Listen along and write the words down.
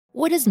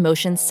What does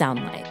motion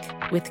sound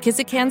like? With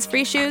Kizikans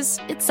free shoes,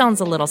 it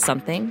sounds a little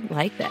something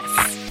like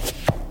this.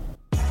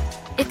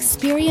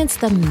 Experience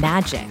the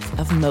magic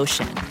of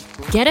motion.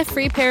 Get a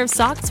free pair of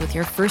socks with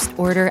your first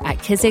order at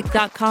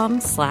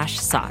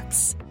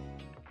kizik.com/socks.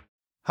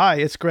 Hi,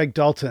 it's Greg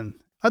Dalton.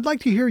 I'd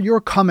like to hear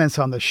your comments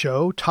on the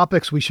show,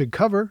 topics we should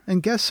cover,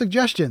 and guest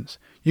suggestions.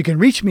 You can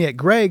reach me at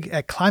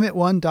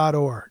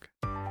greg@climateone.org.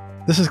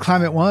 This is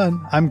Climate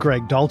One. I'm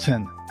Greg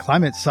Dalton.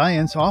 Climate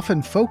science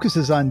often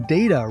focuses on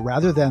data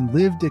rather than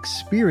lived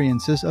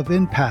experiences of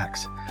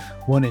impacts.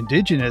 One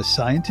Indigenous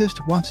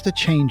scientist wants to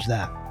change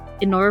that.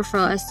 In order for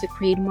us to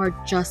create more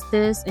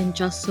justice and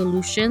just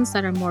solutions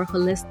that are more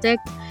holistic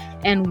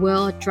and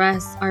will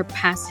address our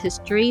past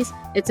histories,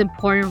 it's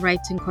important,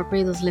 right, to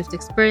incorporate those lived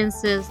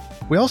experiences.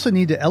 We also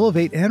need to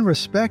elevate and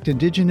respect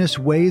Indigenous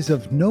ways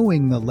of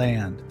knowing the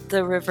land.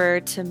 The river,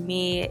 to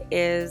me,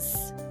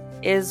 is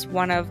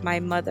one of my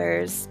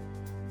mothers.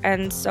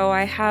 And so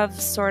I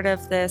have sort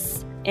of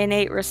this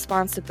innate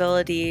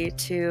responsibility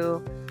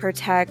to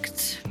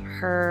protect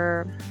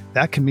her.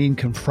 That can mean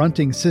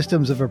confronting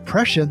systems of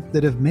oppression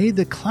that have made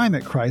the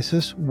climate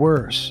crisis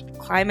worse.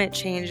 Climate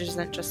change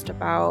isn't just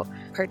about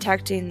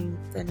protecting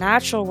the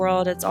natural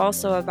world, it's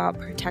also about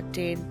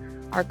protecting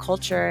our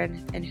culture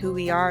and who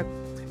we are.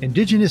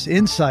 Indigenous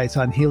insights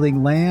on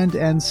healing land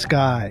and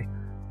sky.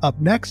 Up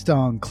next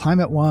on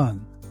Climate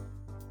One.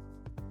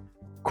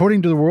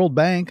 According to the World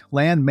Bank,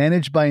 land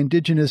managed by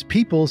Indigenous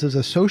peoples is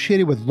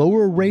associated with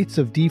lower rates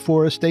of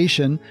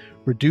deforestation,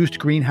 reduced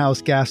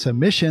greenhouse gas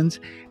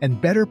emissions,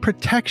 and better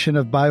protection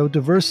of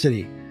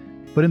biodiversity.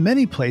 But in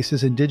many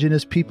places,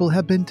 Indigenous people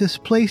have been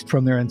displaced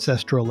from their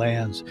ancestral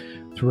lands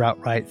through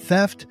outright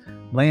theft,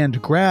 land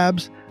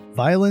grabs,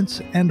 violence,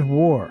 and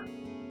war.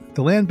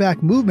 The Land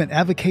Back movement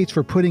advocates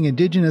for putting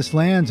Indigenous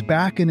lands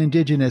back in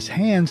Indigenous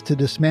hands to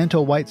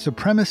dismantle white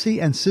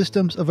supremacy and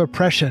systems of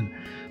oppression.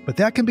 But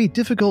that can be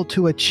difficult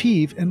to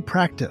achieve in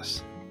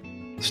practice.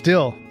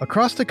 Still,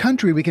 across the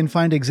country we can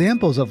find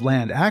examples of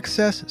land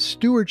access,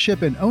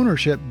 stewardship, and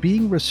ownership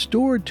being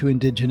restored to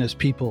Indigenous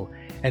people,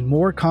 and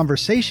more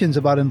conversations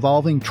about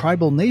involving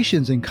tribal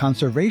nations in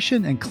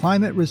conservation and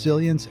climate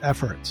resilience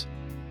efforts.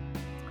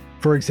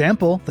 For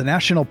example, the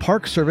National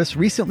Park Service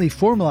recently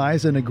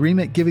formalized an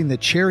agreement giving the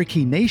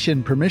Cherokee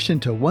Nation permission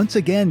to once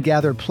again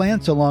gather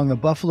plants along the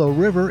Buffalo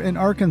River in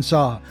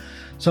Arkansas,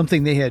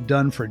 something they had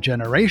done for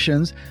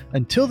generations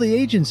until the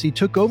agency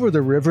took over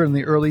the river in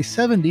the early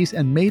 70s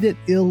and made it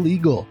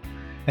illegal.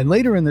 And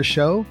later in the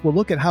show, we'll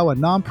look at how a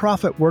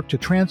nonprofit worked to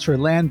transfer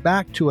land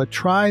back to a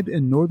tribe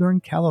in Northern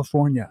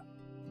California.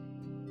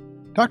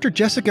 Dr.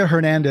 Jessica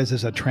Hernandez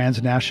is a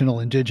transnational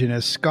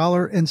Indigenous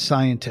scholar and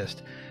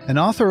scientist, and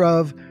author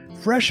of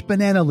Fresh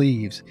Banana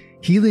Leaves,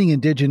 Healing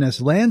Indigenous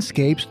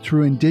Landscapes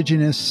Through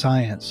Indigenous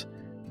Science.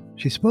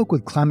 She spoke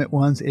with Climate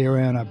One's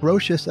Ariana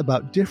Brocious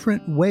about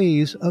different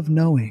ways of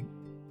knowing.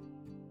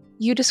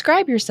 You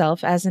describe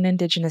yourself as an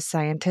Indigenous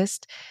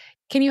scientist.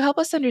 Can you help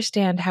us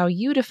understand how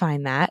you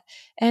define that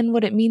and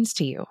what it means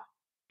to you?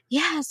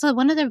 Yeah, so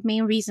one of the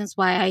main reasons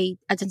why I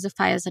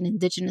identify as an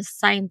Indigenous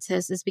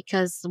scientist is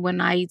because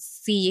when I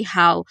see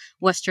how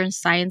Western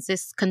science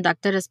is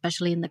conducted,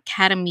 especially in the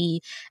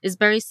academy, is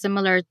very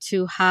similar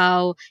to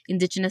how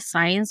Indigenous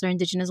science or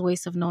Indigenous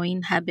ways of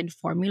knowing have been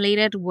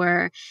formulated,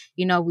 where,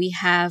 we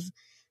have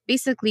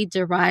basically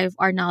derived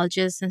our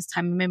knowledges since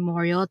time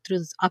immemorial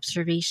through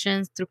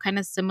observations, through kind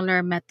of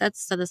similar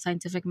methods that the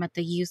scientific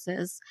method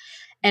uses.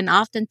 And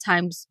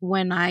oftentimes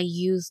when I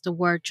use the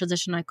word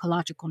traditional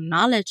ecological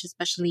knowledge,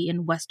 especially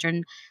in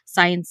Western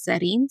science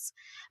settings,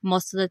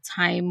 most of the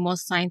time,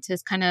 most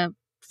scientists kind of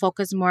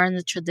focus more on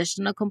the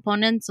traditional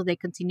component. So they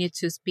continue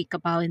to speak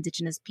about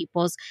Indigenous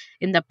peoples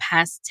in the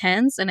past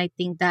tense. And I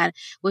think that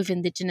with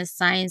Indigenous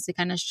science, it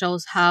kind of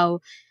shows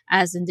how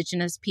as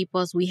Indigenous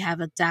peoples, we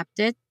have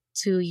adapted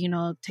to,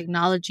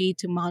 technology,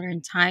 to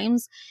modern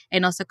times,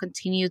 and also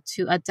continue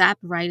to adapt,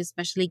 right?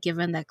 Especially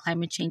given that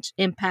climate change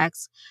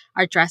impacts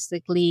are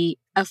drastically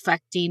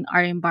affecting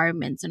our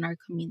environments and our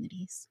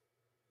communities.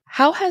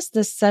 How has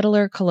the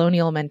settler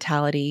colonial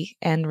mentality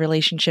and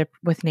relationship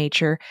with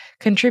nature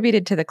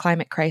contributed to the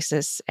climate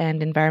crisis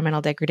and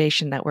environmental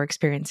degradation that we're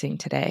experiencing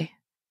today?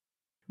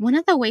 One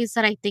of the ways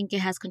that I think it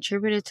has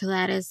contributed to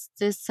that is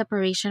this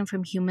separation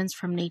from humans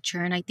from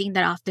nature. And I think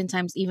that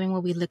oftentimes, even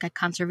when we look at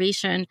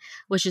conservation,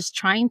 which is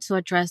trying to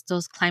address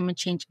those climate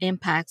change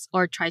impacts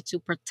or try to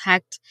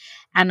protect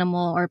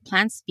animal or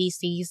plant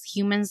species,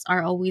 humans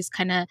are always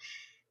kind of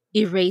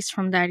erased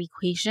from that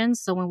equation.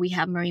 So when we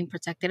have marine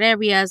protected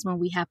areas, when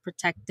we have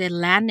protected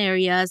land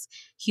areas,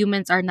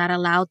 humans are not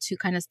allowed to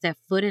kind of step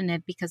foot in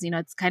it because,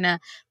 it's kind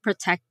of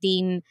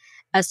protecting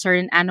a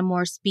certain animal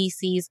or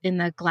species in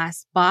a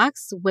glass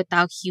box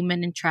without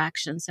human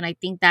interactions. And I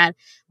think that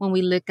when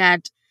we look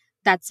at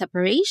that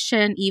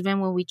separation,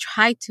 even when we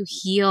try to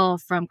heal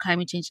from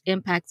climate change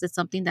impacts, it's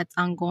something that's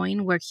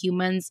ongoing where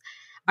humans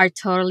are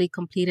totally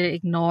completely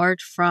ignored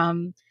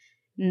from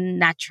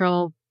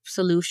natural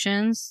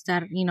solutions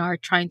that, are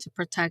trying to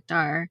protect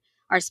our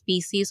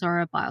species or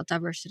our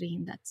biodiversity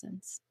in that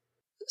sense.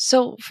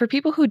 So, for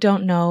people who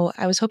don't know,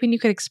 I was hoping you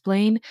could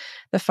explain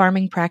the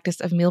farming practice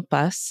of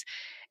milpas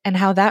and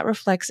how that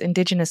reflects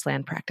indigenous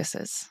land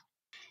practices.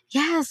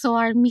 Yeah, so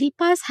our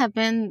milpas have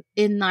been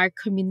in our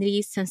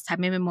community since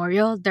time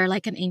immemorial. They're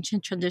like an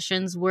ancient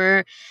traditions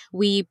where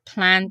we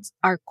plant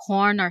our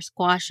corn, our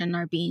squash, and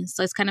our beans.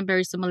 So it's kind of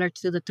very similar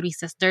to the Three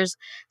Sisters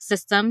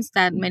systems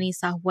that many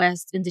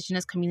Southwest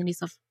indigenous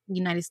communities of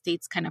United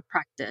States kind of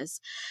practice.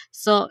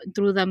 So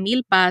through the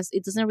milpas,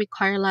 it doesn't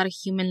require a lot of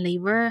human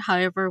labor.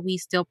 However, we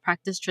still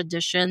practice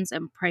traditions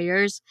and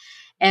prayers,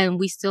 and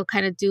we still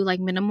kind of do like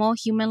minimal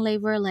human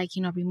labor, like,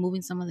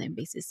 removing some of the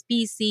invasive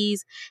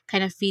species,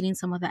 kind of feeding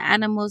some of the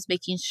animals,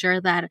 making sure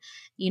that,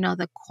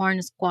 the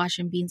corn, squash,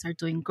 and beans are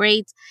doing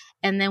great.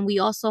 And then we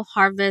also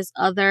harvest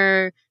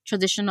other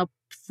traditional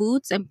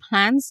foods and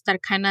plants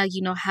that kind of,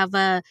 have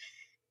a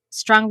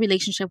strong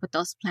relationship with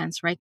those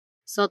plants, right?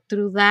 So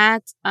through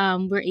that,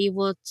 we're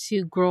able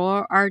to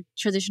grow our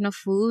traditional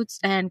foods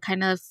and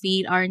kind of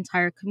feed our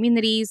entire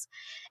communities.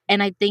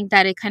 And I think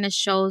that it kind of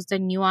shows the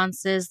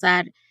nuances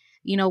that,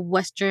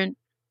 Western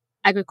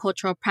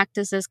agricultural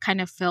practices kind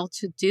of fail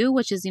to do,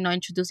 which is,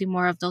 introducing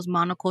more of those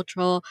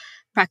monocultural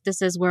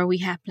practices where we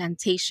have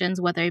plantations,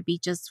 whether it be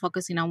just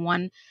focusing on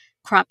one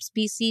crop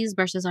species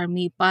versus our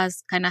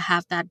milpas kind of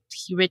have that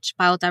rich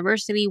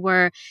biodiversity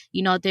where,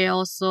 they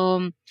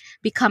also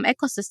become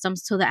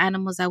ecosystems to the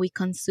animals that we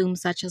consume,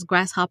 such as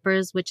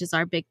grasshoppers, which is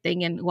our big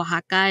thing in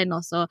Oaxaca, and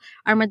also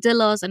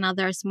armadillos and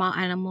other small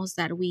animals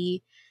that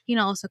we,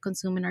 also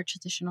consume in our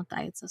traditional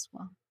diets as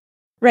well.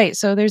 Right.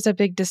 So there's a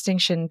big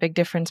distinction, big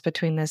difference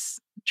between this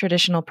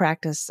traditional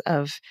practice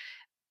of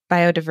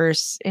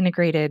biodiverse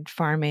integrated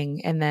farming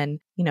and then,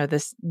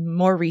 this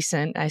more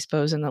recent, I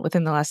suppose,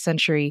 within the last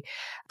century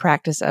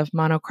practice of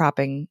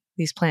monocropping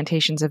these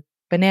plantations of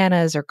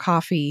bananas or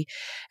coffee.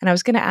 And I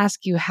was going to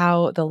ask you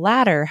how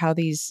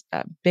these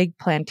big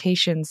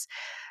plantations,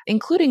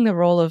 including the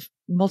role of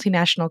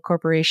multinational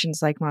corporations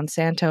like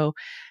Monsanto,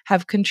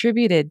 have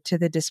contributed to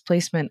the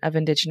displacement of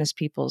indigenous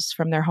peoples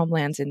from their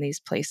homelands in these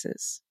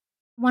places.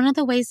 One of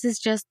the ways is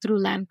just through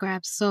land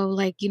grabs. So,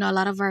 like, a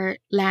lot of our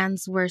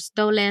lands were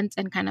stolen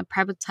and kind of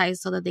privatized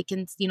so that they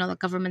can, the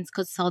governments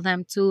could sell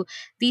them to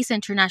these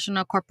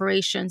international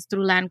corporations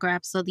through land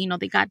grabs. So,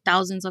 they got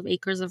thousands of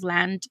acres of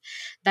land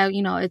that,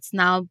 it's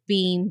now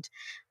being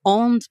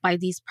owned by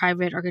these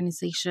private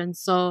organizations.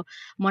 So,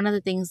 one of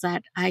the things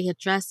that I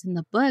address in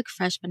the book,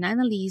 Fresh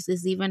Banana Leaves,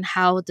 is even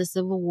how the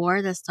Civil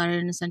War that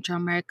started in Central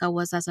America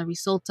was as a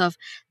result of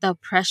the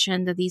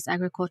oppression that these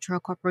agricultural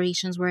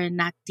corporations were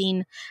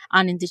enacting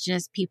on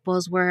indigenous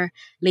peoples, where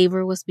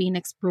labor was being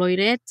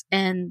exploited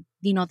and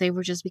they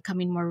were just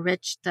becoming more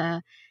rich,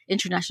 the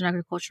international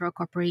agricultural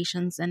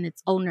corporations and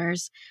its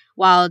owners,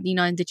 while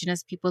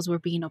indigenous peoples were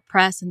being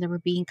oppressed and they were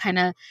being kind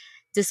of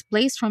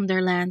displaced from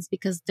their lands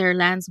because their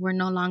lands were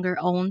no longer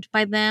owned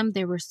by them.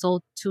 They were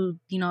sold to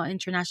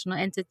international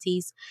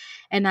entities,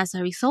 and as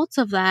a result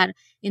of that,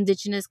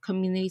 indigenous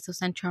communities of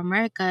Central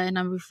America, and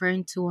I'm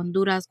referring to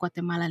Honduras,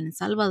 Guatemala, and El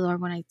Salvador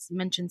when I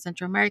mentioned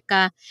Central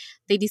America,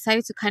 they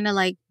decided to kind of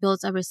like build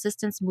a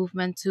resistance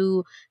movement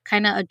to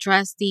kind of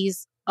address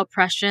these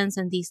oppressions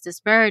and these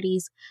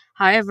disparities.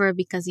 However,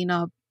 because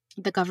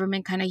the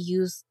government kind of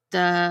used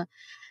the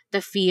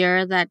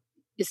fear that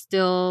it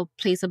still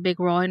plays a big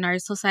role in our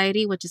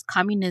society, which is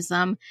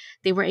communism,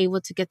 they were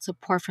able to get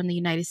support from the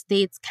United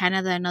States,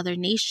 Canada, and other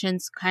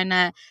nations, kind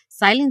of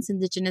silence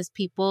indigenous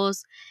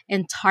peoples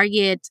and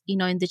target,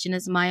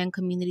 indigenous Mayan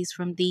communities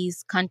from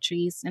these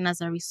countries. And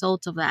as a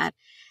result of that,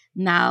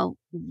 now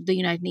the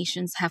United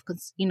Nations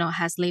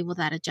has labeled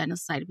that a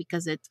genocide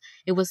because it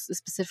was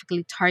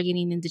specifically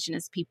targeting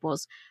indigenous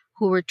peoples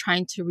who were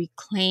trying to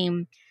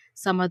reclaim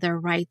some of their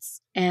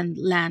rights and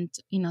land,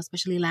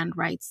 especially land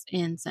rights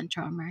in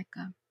Central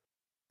America.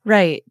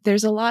 Right.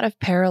 There's a lot of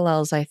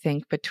parallels, I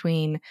think,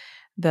 between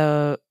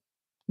the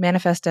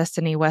Manifest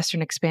Destiny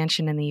Western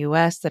expansion in the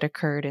U.S. that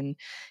occurred in,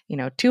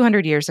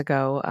 200 years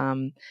ago,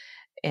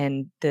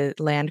 and the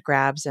land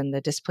grabs and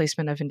the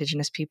displacement of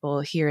indigenous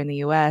people here in the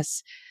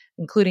U.S.,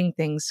 including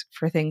things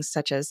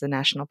such as the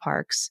national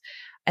parks.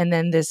 And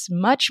then this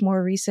much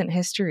more recent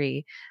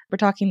history, we're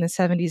talking the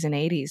 70s and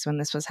 80s when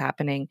this was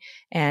happening,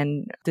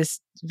 and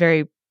this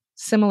very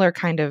similar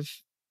kind of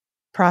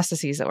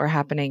processes that were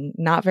happening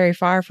not very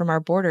far from our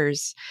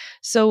borders.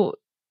 So,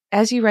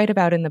 as you write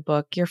about in the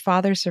book, your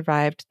father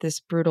survived this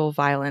brutal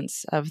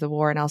violence of the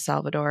war in El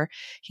Salvador.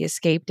 He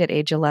escaped at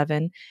age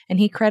 11, and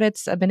he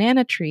credits a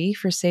banana tree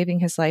for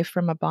saving his life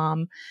from a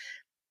bomb.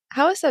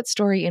 How has that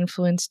story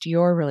influenced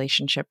your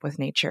relationship with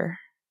nature?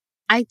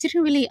 I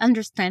didn't really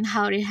understand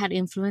how it had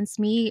influenced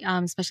me,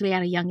 especially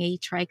at a young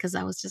age, right? Because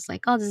I was just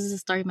like, oh, this is a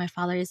story my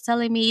father is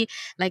telling me.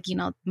 Like,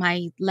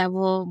 my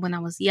level when I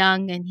was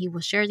young and he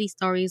would share these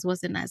stories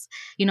wasn't as,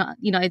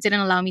 it didn't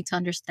allow me to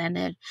understand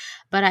it.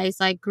 But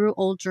as I grew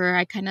older,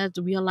 I kind of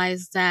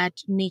realized that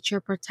nature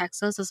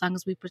protects us as long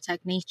as we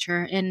protect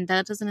nature. And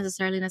that doesn't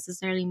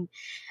necessarily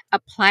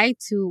apply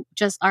to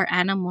just our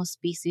animal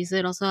species.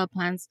 It also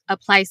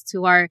applies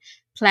to our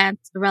plant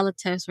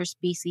relatives or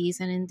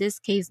species. And in this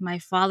case, my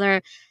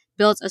father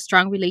built a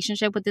strong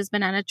relationship with this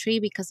banana tree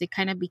because it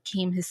kind of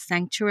became his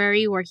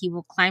sanctuary where he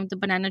will climb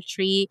the banana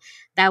tree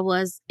that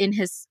was in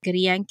his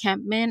guerrilla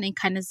encampment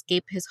and kind of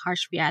escape his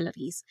harsh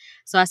realities.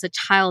 So as a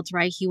child,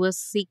 right, he was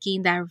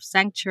seeking that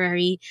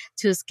sanctuary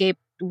to escape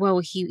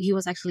what he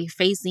was actually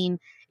facing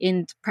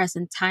in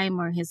present time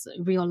or his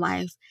real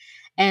life.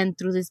 And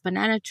through this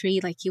banana tree,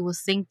 like he will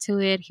sing to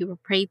it, he will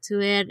pray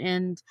to it.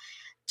 And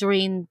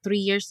during 3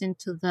 years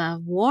into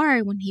the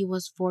war, when he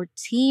was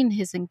 14,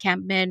 his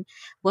encampment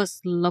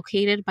was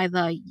located by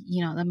the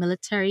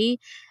military.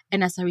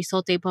 And as a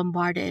result, they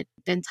bombarded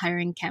the entire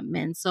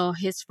encampment. So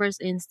his first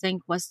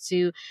instinct was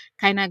to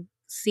kind of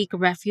seek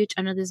refuge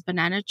under this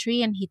banana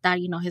tree. And he thought,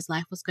 his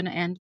life was going to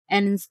end.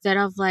 And instead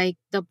of like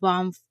the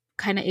bomb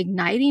kind of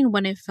igniting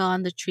when it fell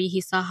on the tree,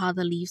 he saw how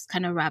the leaves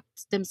kind of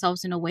wrapped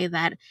themselves in a way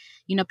that,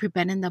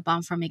 preventing the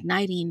bomb from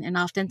igniting. And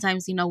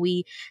oftentimes,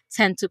 we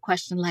tend to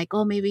question like,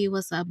 oh, maybe it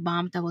was a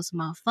bomb that was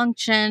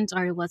malfunctioned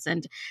or it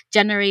wasn't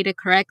generated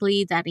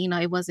correctly, that,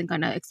 it wasn't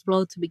going to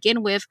explode to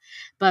begin with.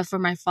 But for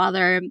my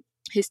father,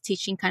 his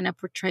teaching kind of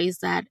portrays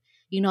that,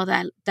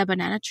 that the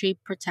banana tree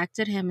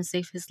protected him and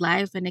saved his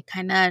life. And it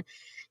kind of,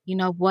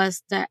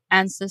 was the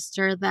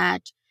ancestor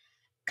that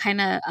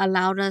kind of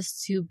allowed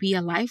us to be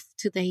alive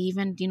today,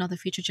 even, the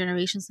future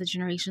generations, the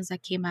generations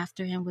that came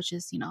after him, which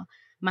is,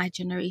 my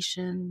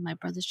generation, my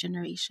brother's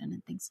generation,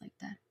 and things like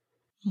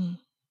that.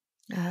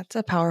 That's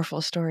a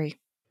powerful story.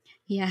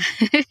 Yeah.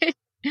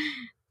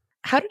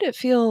 How did it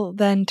feel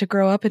then to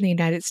grow up in the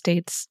United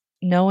States,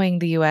 knowing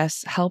the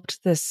U.S.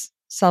 helped this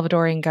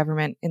Salvadorian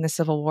government in the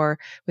Civil War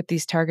with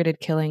these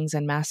targeted killings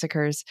and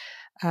massacres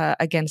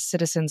against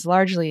citizens,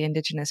 largely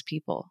indigenous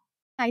people?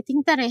 I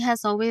think that it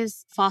has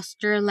always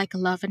fostered like a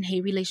love and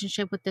hate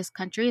relationship with this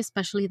country,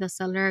 especially the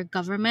settler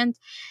government.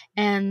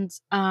 And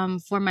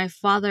for my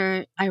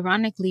father,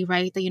 ironically,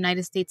 right, the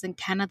United States and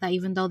Canada,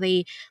 even though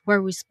they were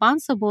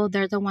responsible,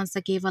 they're the ones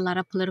that gave a lot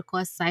of political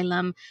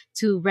asylum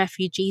to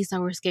refugees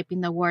that were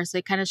escaping the war. So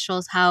it kind of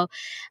shows how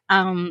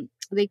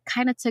they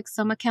kind of took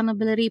some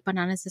accountability, but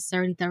not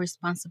necessarily the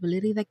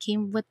responsibility that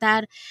came with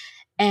that.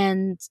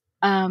 And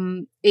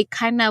it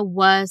kind of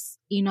was,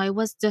 it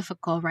was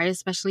difficult, right?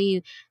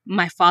 Especially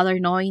my father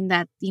knowing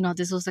that,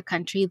 this was a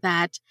country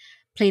that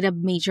played a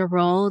major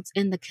role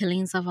in the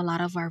killings of a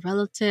lot of our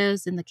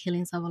relatives, in the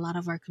killings of a lot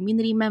of our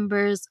community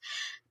members.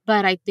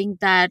 But I think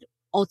that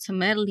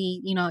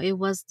ultimately, it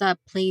was the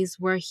place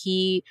where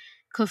he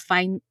could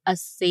find a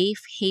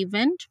safe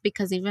haven,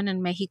 because even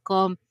in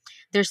Mexico,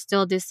 there's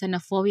still this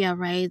xenophobia,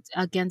 right,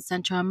 against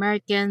Central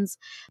Americans.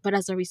 But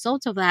as a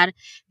result of that,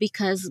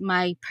 because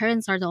my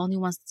parents are the only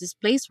ones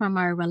displaced from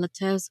our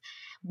relatives,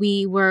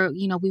 we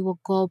will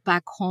go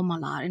back home a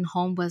lot. And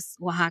home was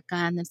Oaxaca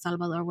and El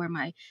Salvador, where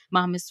my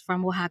mom is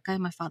from Oaxaca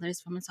and my father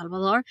is from El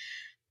Salvador.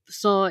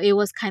 So it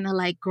was kind of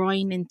like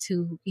growing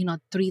into,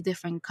 three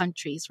different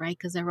countries, right?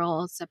 Because they're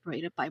all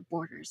separated by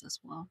borders as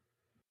well.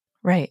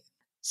 Right.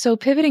 So,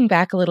 pivoting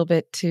back a little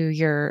bit to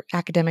your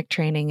academic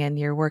training and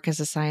your work as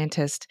a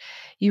scientist,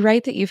 you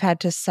write that you've had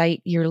to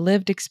cite your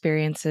lived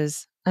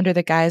experiences under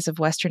the guise of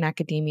Western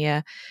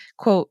academia,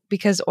 quote,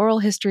 because oral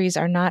histories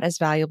are not as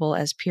valuable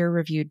as peer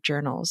reviewed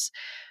journals.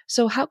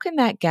 So, how can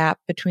that gap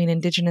between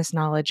Indigenous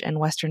knowledge and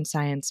Western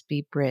science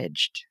be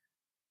bridged?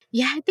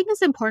 Yeah, I think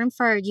it's important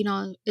for,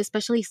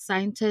 especially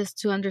scientists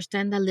to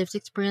understand that lived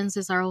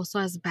experiences are also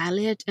as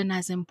valid and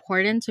as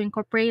important to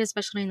incorporate,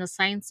 especially in the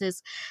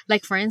sciences.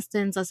 Like, for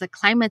instance, as a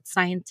climate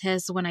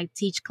scientist, when I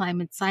teach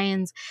climate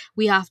science,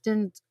 we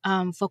often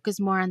focus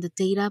more on the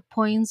data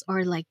points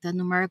or like the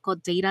numerical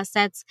data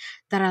sets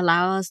that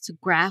allow us to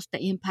graph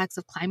the impacts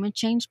of climate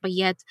change. But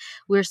yet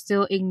we're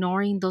still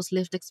ignoring those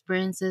lived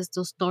experiences,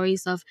 those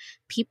stories of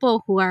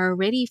people who are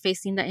already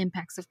facing the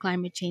impacts of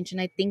climate change. And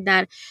I think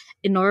that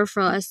in order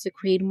for us to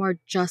create more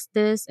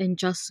justice and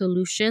just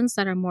solutions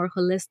that are more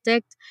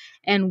holistic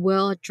and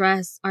will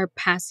address our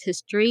past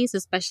histories,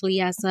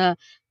 especially as a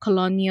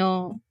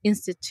colonial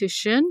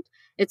institution,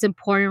 it's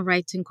important,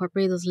 right, to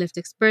incorporate those lived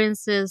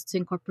experiences, to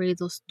incorporate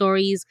those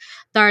stories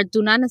that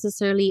do not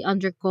necessarily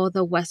undergo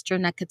the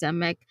Western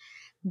academic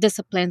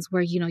disciplines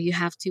where, you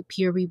have to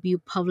peer review,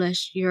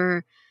 publish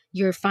your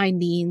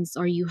findings,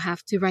 or you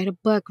have to write a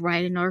book,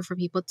 right, in order for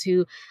people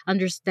to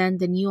understand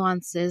the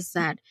nuances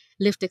that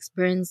lived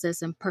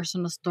experiences and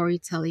personal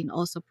storytelling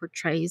also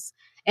portrays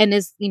and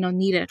is,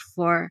 needed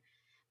for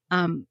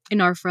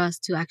in order for us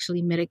to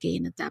actually mitigate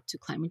and adapt to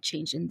climate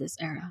change in this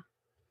era.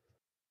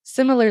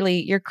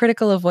 Similarly, you're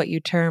critical of what you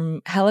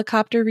term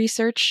helicopter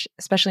research,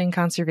 especially in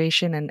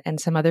conservation and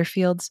some other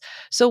fields.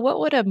 So, what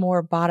would a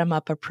more bottom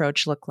up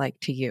approach look like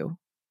to you?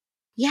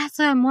 Yeah,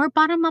 so a more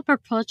bottom-up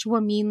approach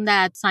will mean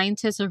that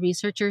scientists or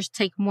researchers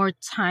take more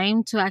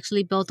time to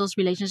actually build those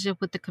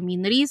relationships with the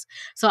communities.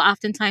 So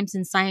oftentimes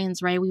in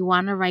science, right, we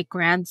want to write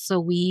grants. So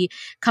we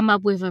come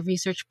up with a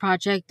research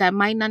project that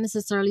might not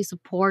necessarily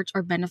support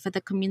or benefit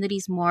the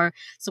communities, more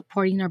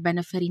supporting or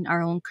benefiting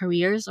our own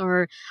careers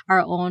or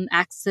our own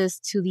access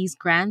to these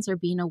grants or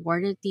being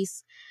awarded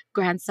these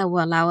grants that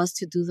will allow us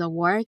to do the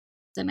work.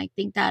 And I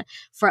think that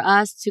for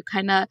us to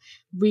kind of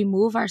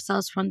remove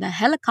ourselves from the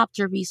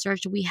helicopter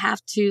research, we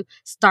have to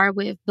start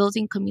with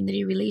building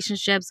community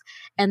relationships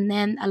and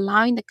then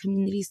allowing the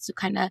communities to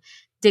kind of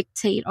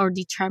dictate or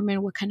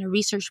determine what kind of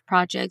research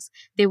projects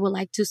they would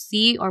like to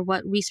see or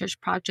what research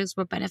projects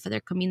will benefit their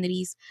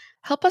communities.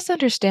 Help us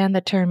understand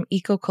the term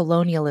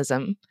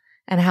eco-colonialism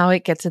and how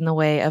it gets in the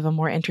way of a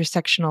more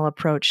intersectional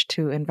approach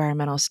to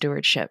environmental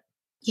stewardship.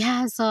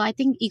 Yeah, so I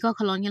think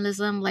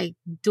eco-colonialism, like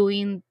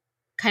doing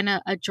kind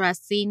of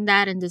addressing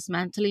that and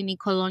dismantling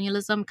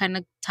eco-colonialism kind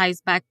of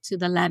ties back to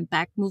the land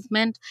back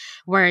movement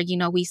where,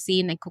 we see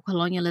in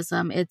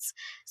eco-colonialism, it's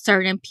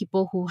certain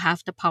people who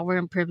have the power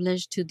and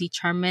privilege to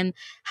determine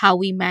how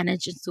we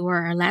manage and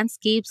steward our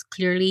landscapes.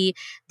 Clearly,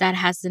 that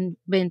hasn't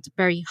been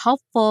very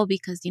helpful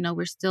because,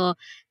 we're still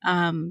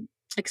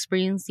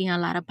experiencing a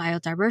lot of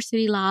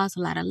biodiversity loss, a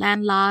lot of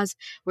land loss.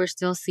 We're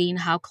still seeing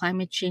how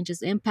climate change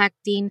is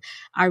impacting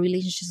our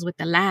relationships with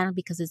the land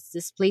because it's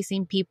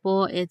displacing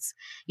people. It's,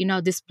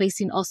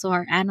 displacing also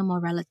our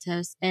animal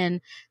relatives. And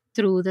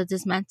through the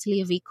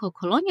dismantling of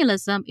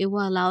eco-colonialism, it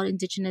will allow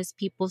indigenous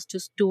peoples to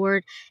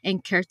steward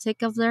and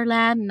caretake of their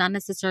land, not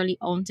necessarily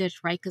own it,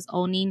 right? Because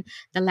owning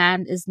the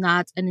land is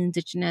not an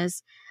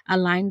indigenous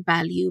aligned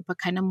value, but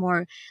kind of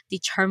more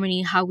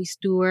determining how we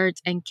steward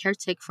and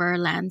caretake for our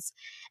lands.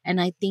 And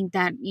I think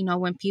that,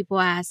 when people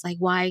ask, like,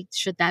 why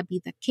should that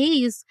be the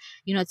case?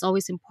 It's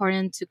always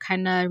important to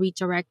kind of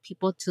redirect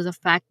people to the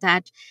fact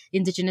that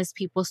indigenous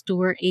people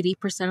steward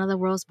 80% of the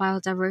world's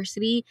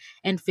biodiversity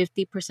and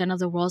 50% of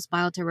the world's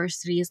biodiversity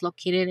is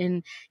located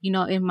in,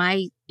 in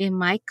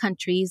my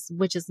countries,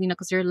 which is,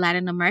 considered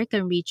Latin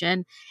American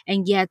region.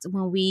 And yet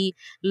when we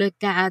look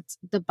at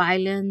the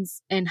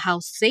violence and how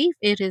safe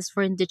it is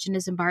for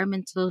indigenous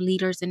environmental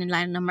leaders in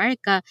Latin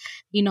America,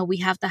 we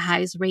have the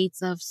highest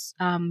rates of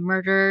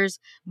murders,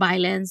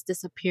 violence,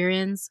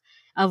 disappearance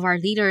of our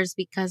leaders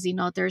because,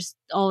 there's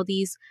all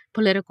these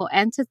political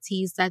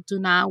entities that do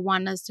not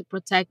want us to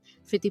protect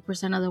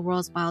 50% of the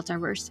world's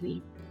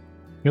biodiversity.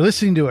 You're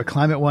listening to a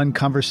Climate One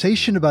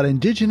conversation about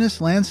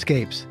Indigenous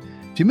landscapes.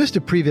 If you missed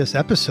a previous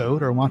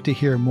episode or want to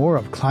hear more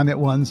of Climate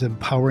One's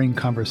empowering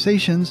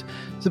conversations,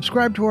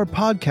 subscribe to our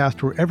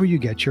podcast wherever you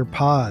get your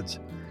pods.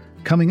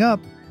 Coming up,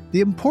 the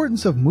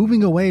importance of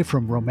moving away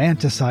from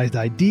romanticized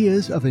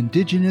ideas of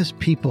Indigenous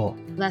people.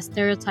 The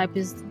stereotype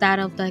is that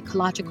of the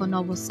ecological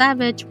noble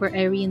savage, where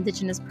every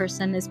indigenous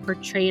person is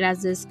portrayed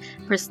as this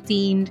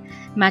pristine,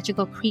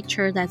 magical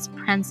creature that's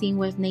prancing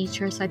with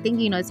nature. So I think,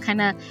 it's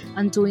kind of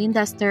undoing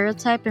that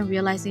stereotype and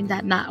realizing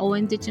that not all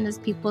indigenous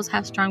peoples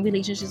have strong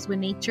relationships with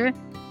nature.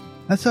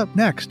 That's up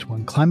next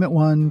when Climate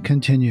One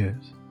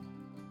continues.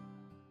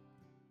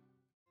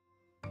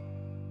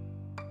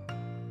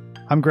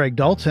 I'm Greg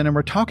Dalton, and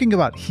we're talking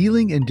about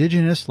healing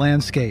Indigenous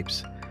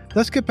landscapes.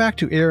 Let's get back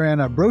to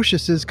Ariana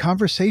Brocious'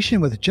 conversation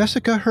with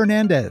Jessica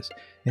Hernandez,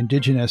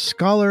 Indigenous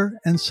scholar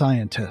and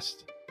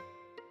scientist.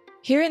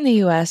 Here in the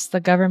U.S., the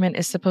government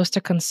is supposed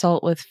to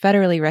consult with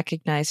federally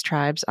recognized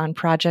tribes on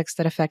projects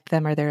that affect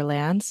them or their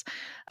lands,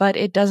 but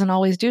it doesn't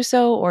always do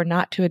so, or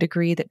not to a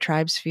degree that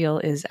tribes feel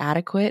is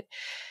adequate.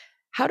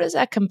 How does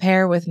that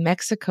compare with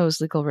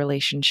Mexico's legal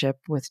relationship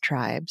with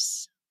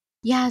tribes?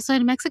 Yeah, so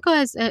in Mexico,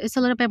 it's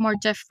a little bit more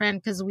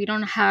different because we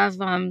don't have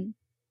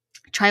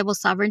tribal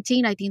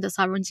sovereignty. I think the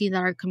sovereignty that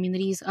our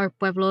communities, our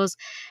pueblos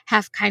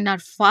have kind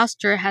of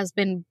fostered has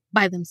been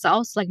by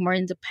themselves, like more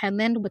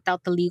independent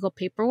without the legal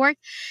paperwork.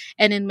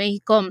 And in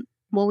Mexico,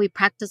 what we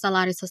practice a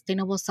lot is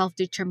sustainable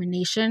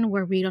self-determination,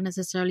 where we don't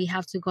necessarily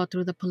have to go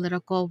through the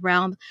political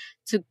realm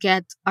to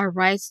get our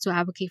rights, to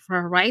advocate for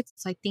our rights.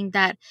 So I think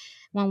that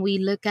when we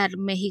look at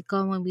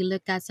Mexico, when we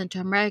look at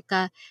Central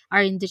America,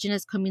 our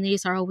indigenous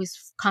communities are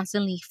always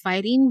constantly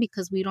fighting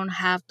because we don't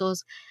have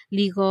those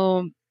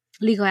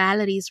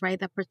legalities, right,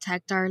 that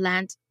protect our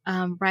land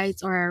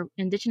rights or our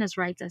indigenous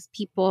rights as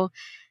people.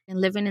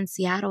 And living in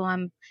Seattle,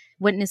 I'm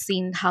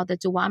witnessing how the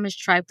Duwamish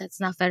tribe, that's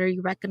not federally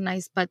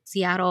recognized, but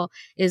Seattle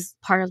is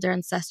part of their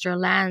ancestral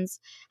lands,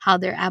 how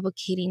they're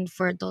advocating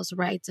for those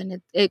rights.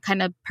 And it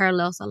kind of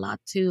parallels a lot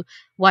to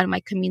what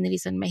my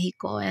communities in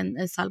Mexico and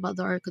El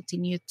Salvador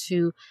continue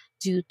to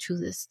do to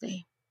this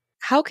day.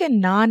 How can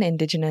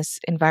non-Indigenous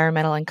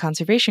environmental and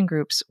conservation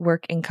groups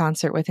work in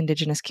concert with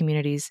Indigenous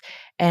communities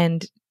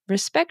and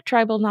respect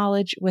tribal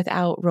knowledge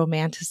without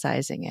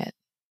romanticizing it?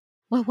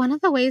 Well, one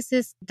of the ways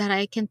is that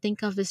I can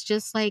think of is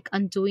just like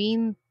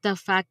undoing the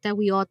fact that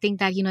we all think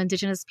that,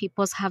 Indigenous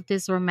peoples have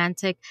this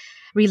romantic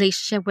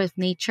relationship with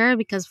nature,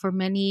 because for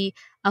many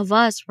of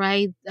us,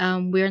 right,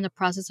 we're in the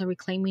process of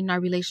reclaiming our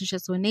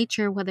relationships with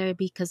nature, whether it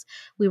be because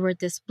we were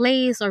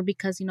displaced or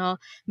because,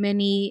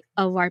 many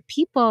of our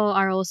people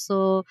are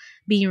also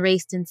being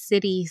raised in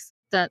cities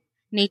that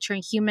nature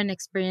and human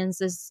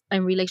experiences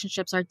and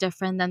relationships are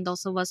different than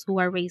those of us who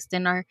are raised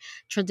in our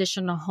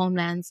traditional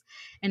homelands.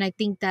 And I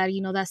think that,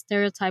 that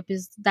stereotype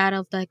is that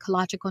of the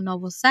ecological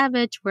noble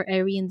savage, where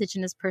every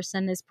indigenous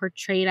person is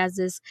portrayed as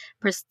this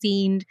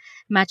pristine,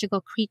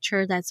 magical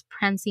creature that's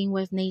prancing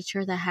with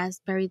nature, that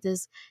has very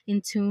this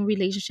in tune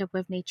relationship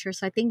with nature.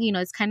 So I think,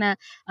 it's kind of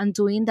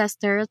undoing that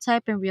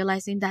stereotype and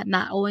realizing that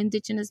not all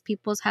indigenous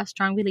peoples have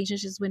strong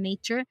relationships with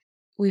nature.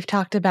 We've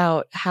talked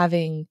about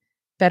having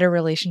better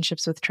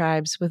relationships with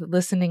tribes, with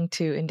listening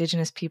to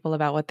indigenous people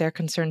about what their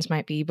concerns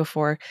might be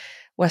before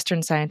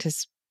Western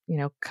scientists,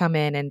 come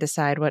in and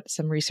decide what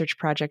some research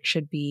project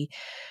should be.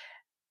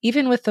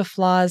 Even with the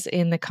flaws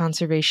in the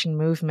conservation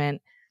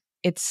movement,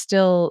 it's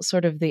still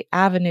sort of the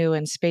avenue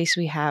and space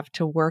we have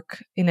to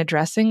work in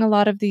addressing a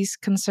lot of these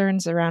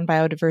concerns around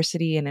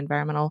biodiversity and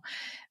environmental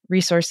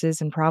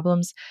resources and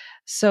problems.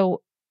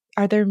 So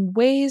are there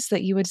ways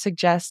that you would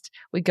suggest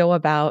we go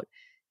about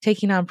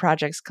taking on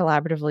projects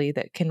collaboratively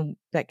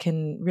that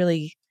can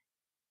really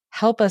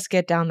help us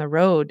get down the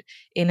road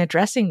in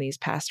addressing these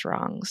past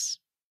wrongs?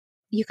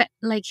 You can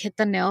hit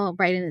the nail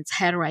right in its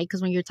head, right?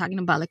 Because when you're talking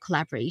about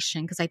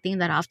collaboration, because I think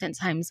that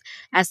oftentimes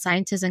as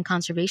scientists and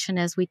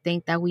conservationists, we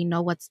think that we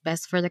know what's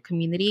best for the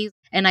community.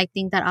 And I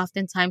think that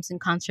oftentimes in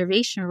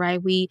conservation,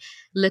 right, we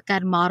look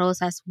at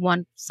models as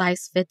one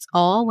size fits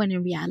all, when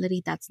in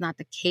reality, that's not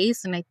the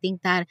case. And I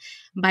think that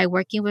by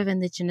working with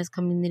indigenous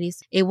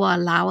communities, it will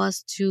allow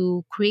us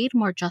to create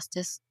more just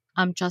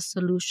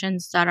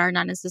solutions that are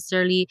not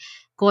necessarily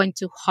going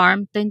to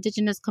harm the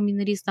indigenous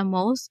communities the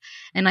most.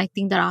 And I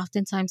think that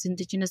oftentimes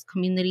indigenous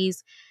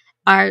communities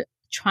are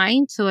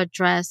trying to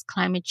address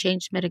climate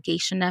change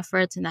mitigation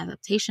efforts and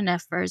adaptation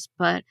efforts,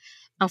 but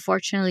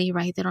unfortunately,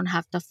 right, they don't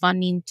have the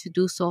funding to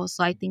do so.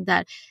 So I think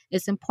that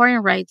it's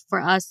important, right,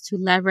 for us to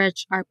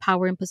leverage our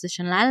power and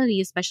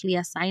positionality, especially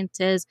as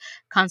scientists,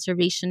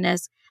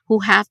 conservationists, who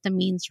have the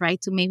means,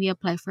 right, to maybe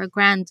apply for a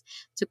grant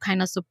to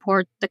kind of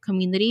support the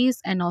communities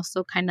and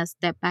also kind of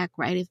step back,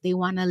 right, if they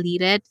want to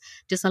lead it,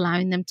 just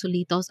allowing them to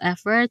lead those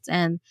efforts.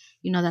 And,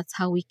 that's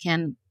how we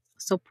can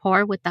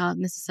support without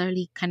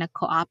necessarily kind of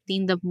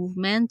co-opting the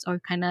movement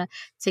or kind of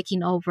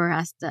taking over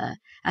as the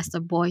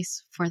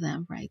voice for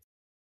them, right?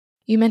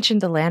 You mentioned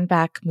the land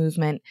back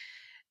movement.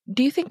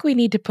 Do you think we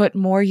need to put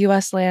more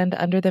U.S. land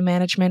under the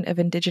management of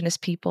indigenous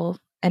people?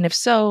 And if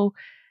so,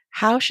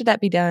 how should that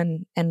be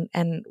done?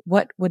 And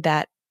what would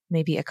that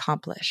maybe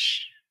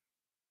accomplish?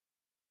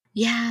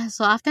 Yeah,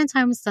 so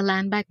oftentimes the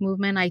land back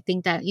movement, I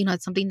think that,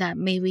 it's something that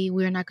maybe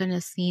we're not going to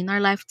see in our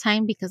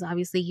lifetime, because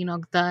obviously,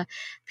 the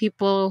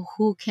people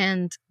who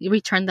can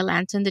return the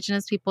land to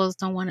indigenous peoples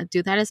don't want to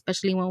do that,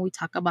 especially when we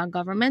talk about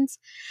governments.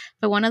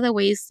 But one of the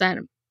ways that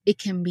it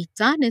can be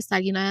done is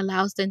that, it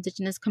allows the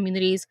indigenous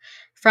communities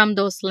from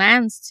those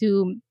lands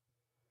to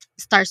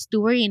start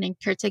stewarding and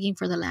caretaking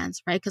for the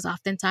lands, right? Because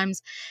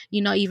oftentimes,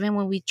 even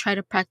when we try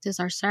to practice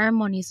our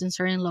ceremonies in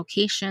certain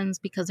locations,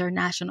 because they're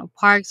national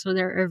parks or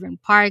they're urban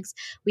parks,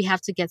 we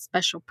have to get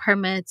special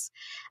permits.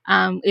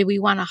 If we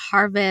want to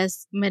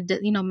harvest,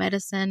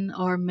 medicine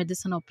or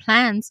medicinal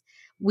plants,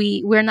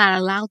 we're not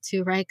allowed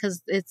to, right?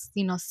 Because it's,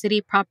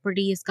 city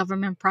property, it's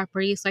government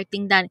property. So I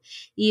think that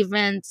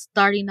even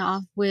starting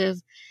off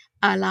with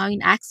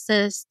allowing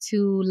access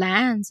to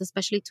lands,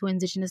 especially to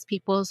indigenous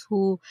peoples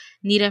who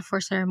need it for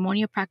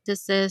ceremonial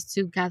practices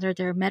to gather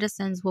their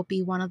medicines, will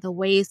be one of the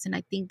ways. And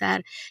I think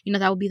that,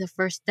 that will be the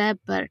first step.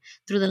 But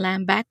through the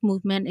land back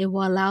movement, it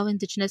will allow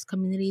indigenous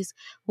communities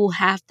who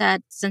have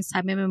that since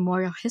time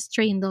immemorial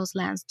history in those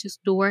lands to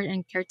steward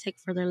and caretake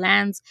for their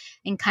lands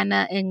and kind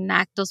of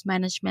enact those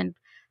management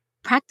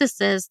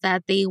practices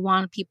that they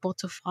want people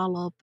to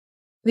follow.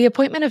 The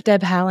appointment of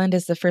Deb Haaland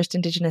as the first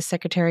Indigenous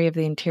Secretary of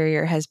the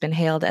Interior has been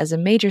hailed as a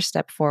major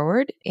step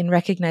forward in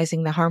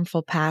recognizing the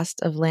harmful past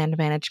of land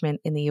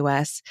management in the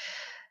U.S.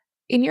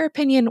 In your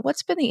opinion,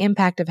 what's been the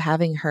impact of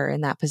having her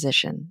in that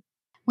position?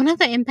 One of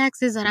the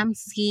impacts is that I'm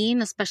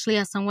seeing, especially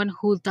as someone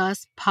who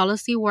does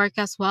policy work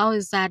as well,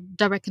 is that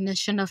the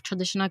recognition of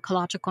traditional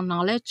ecological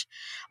knowledge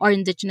or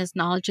indigenous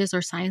knowledges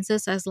or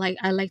sciences, as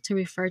I like to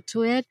refer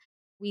to it.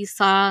 We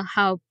saw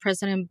how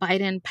President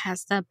Biden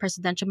passed a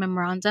presidential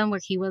memorandum where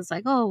he was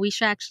like, oh, we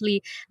should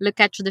actually look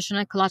at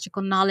traditional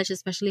ecological knowledge,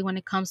 especially when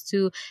it comes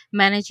to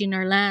managing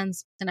our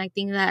lands. And I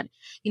think that,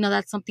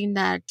 that's something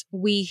that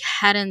we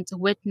hadn't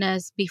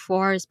witnessed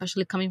before,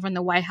 especially coming from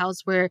the White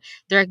House, where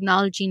they're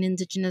acknowledging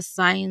indigenous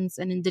science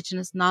and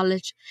indigenous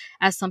knowledge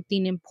as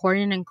something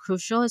important and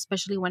crucial,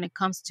 especially when it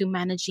comes to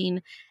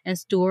managing and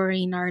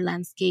storing our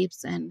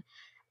landscapes and,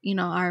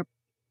 our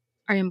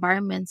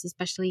environments,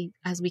 especially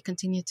as we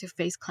continue to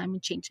face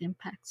climate change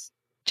impacts.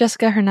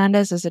 Jessica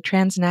Hernandez is a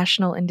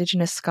transnational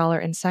Indigenous scholar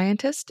and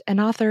scientist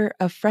and author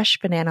of Fresh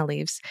Banana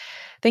Leaves.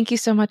 Thank you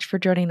so much for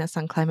joining us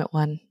on Climate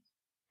One.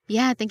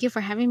 Yeah, thank you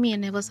for having me,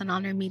 and it was an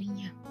honor meeting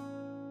you.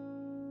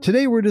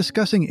 Today we're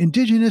discussing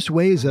Indigenous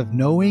ways of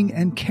knowing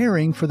and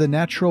caring for the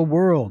natural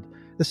world,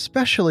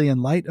 especially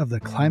in light of the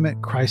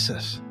climate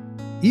crisis.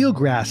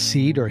 Eelgrass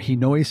seed, or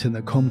hinois in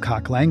the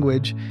Comcaac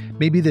language,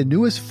 may be the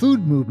newest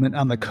food movement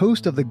on the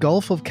coast of the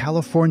Gulf of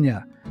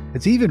California.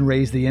 It's even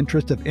raised the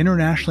interest of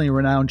internationally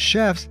renowned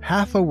chefs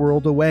half a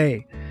world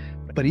away.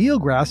 But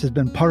eelgrass has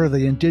been part of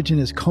the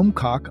indigenous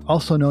Comcock,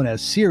 also known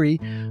as Siri,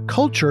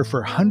 culture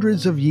for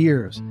hundreds of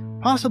years,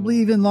 possibly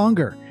even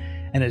longer.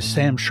 And as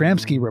Sam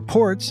Schramsky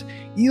reports,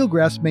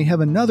 eelgrass may have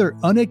another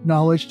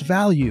unacknowledged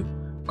value: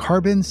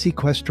 carbon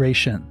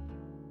sequestration.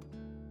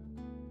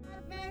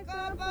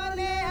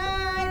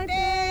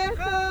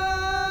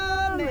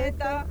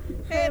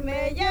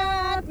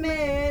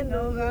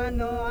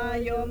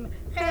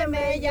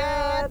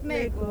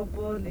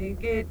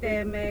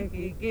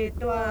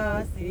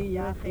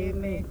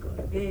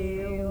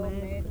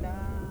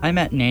 I'm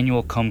at an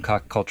annual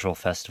Comcock Cultural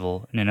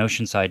Festival in an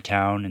oceanside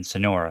town in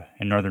Sonora,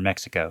 in northern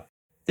Mexico.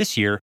 This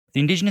year, the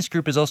indigenous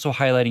group is also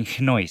highlighting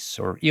hinois,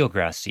 or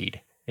eelgrass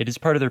seed. It is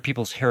part of their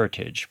people's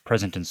heritage,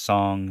 present in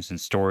songs and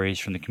stories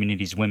from the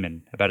community's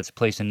women about its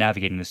place in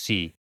navigating the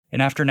sea.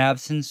 And after an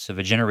absence of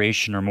a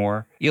generation or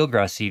more,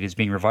 eelgrass seed is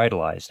being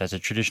revitalized as a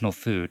traditional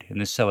food in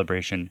this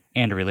celebration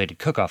and a related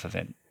cook-off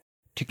event.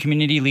 To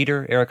community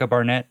leader Erica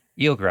Barnett,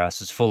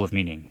 eelgrass is full of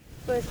meaning.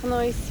 What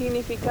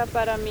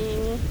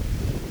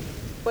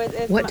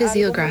does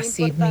eelgrass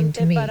seed mean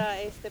to me?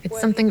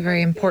 It's something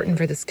very important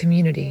for this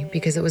community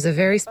because it was a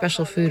very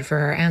special food for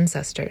our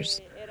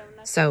ancestors.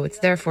 So it's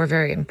therefore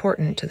very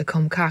important to the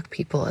Comcock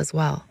people as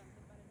well.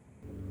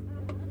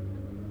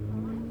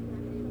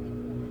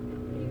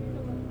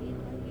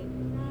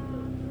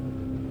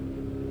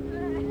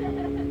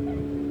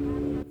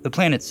 The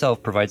plant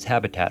itself provides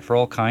habitat for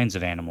all kinds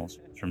of animals,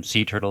 from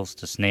sea turtles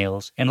to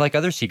snails, and like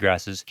other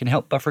seagrasses, can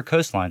help buffer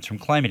coastlines from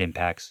climate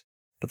impacts.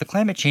 But the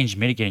climate change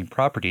mitigating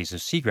properties of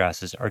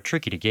seagrasses are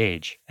tricky to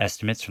gauge.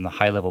 Estimates from the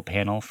High-Level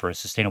Panel for a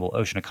Sustainable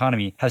Ocean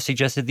Economy have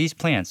suggested these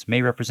plants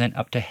may represent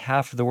up to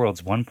half of the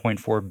world's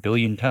 1.4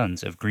 billion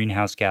tons of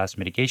greenhouse gas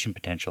mitigation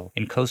potential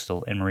in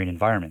coastal and marine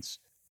environments.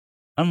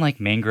 Unlike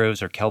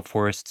mangroves or kelp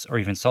forests or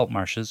even salt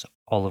marshes,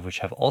 all of which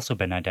have also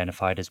been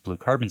identified as blue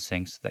carbon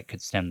sinks that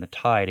could stem the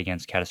tide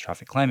against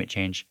catastrophic climate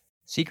change,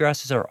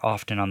 seagrasses are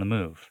often on the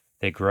move.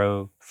 They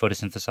grow,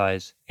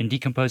 photosynthesize, and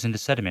decompose into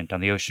sediment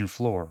on the ocean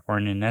floor or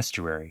in an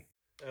estuary.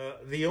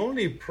 The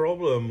only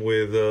problem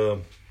with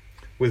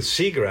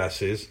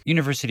seagrasses...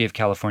 University of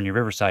California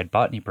Riverside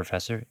botany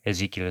professor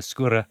Ezequiel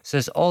Escura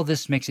says all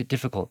this makes it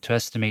difficult to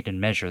estimate and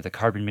measure the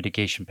carbon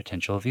mitigation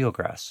potential of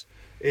eelgrass.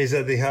 Is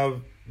that they have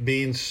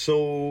been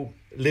so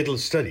little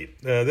studied.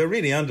 They're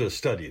really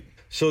understudied.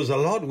 So there's a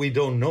lot we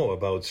don't know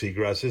about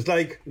seagrasses.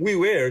 Like we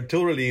were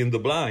totally in the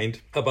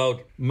blind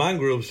about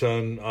mangroves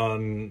and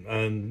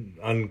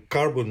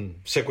carbon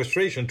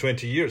sequestration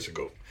 20 years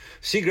ago.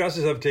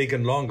 Seagrasses have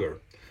taken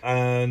longer.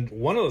 And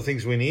one of the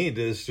things we need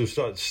is to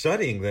start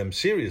studying them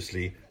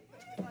seriously.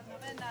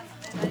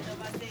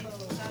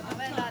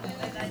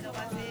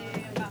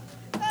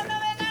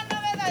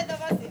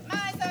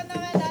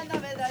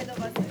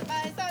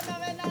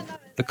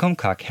 The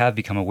Comcock have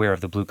become aware of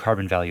the blue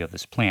carbon value of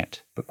this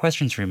plant, but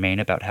questions remain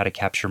about how to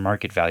capture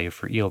market value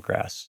for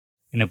eelgrass.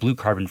 In a blue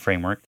carbon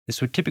framework,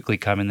 this would typically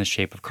come in the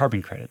shape of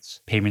carbon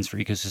credits, payments for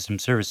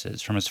ecosystem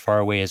services from as far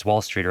away as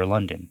Wall Street or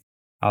London.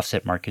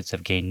 Offset markets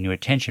have gained new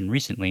attention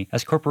recently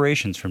as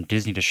corporations from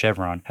Disney to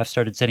Chevron have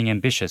started setting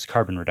ambitious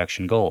carbon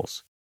reduction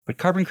goals. But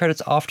carbon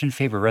credits often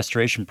favor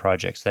restoration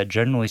projects that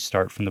generally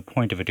start from the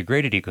point of a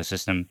degraded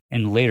ecosystem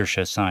and later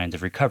show signs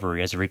of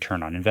recovery as a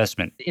return on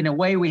investment. In a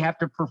way, we have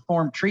to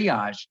perform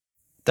triage.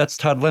 That's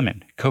Todd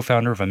Lemon,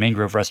 co-founder of a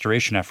mangrove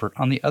restoration effort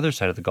on the other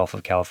side of the Gulf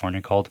of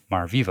California called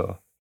Mar Vivo.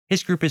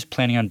 His group is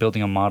planning on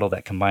building a model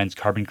that combines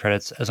carbon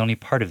credits as only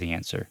part of the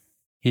answer.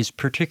 He is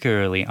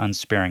particularly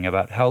unsparing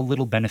about how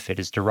little benefit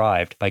is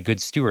derived by good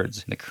stewards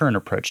in the current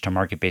approach to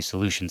market-based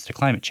solutions to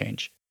climate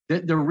change.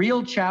 The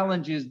real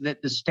challenge is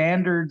that the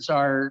standards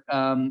are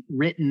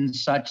written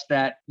such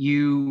that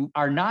you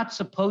are not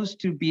supposed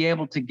to be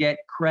able to get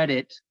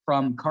credit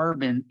from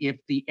carbon if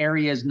the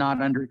area is not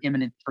under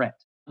imminent threat.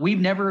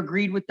 We've never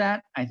agreed with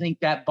that. I think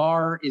that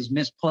bar is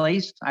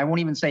misplaced. I won't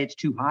even say it's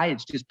too high.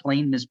 It's just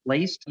plain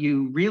misplaced.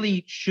 You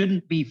really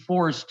shouldn't be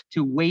forced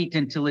to wait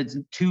until it's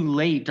too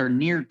late or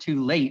near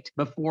too late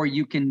before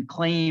you can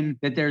claim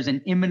that there's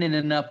an imminent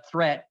enough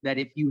threat that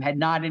if you had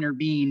not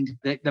intervened,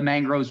 the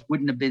mangroves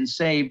wouldn't have been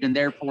saved, and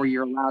therefore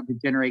you're allowed to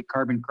generate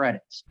carbon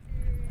credits.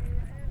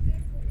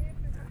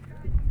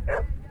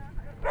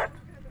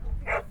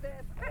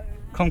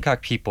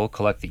 Comcock people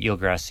collect the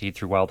eelgrass seed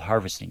through wild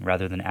harvesting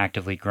rather than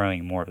actively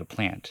growing more of the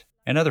plant.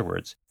 In other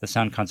words, the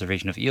sound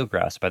conservation of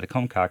eelgrass by the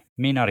Comcock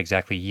may not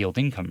exactly yield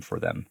income for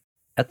them.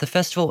 At the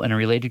festival and a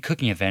related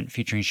cooking event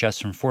featuring chefs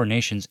from 4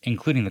 nations,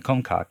 including the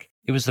Comcock,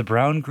 it was the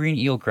brown-green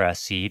eelgrass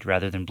seed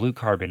rather than blue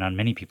carbon on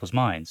many people's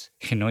minds.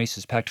 Hinois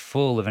is packed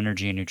full of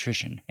energy and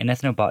nutrition, and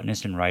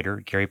ethnobotanist and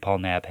writer Gary Paul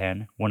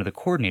Nabhan, one of the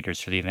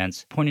coordinators for the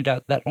events, pointed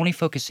out that only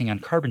focusing on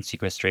carbon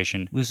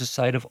sequestration loses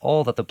sight of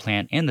all that the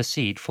plant and the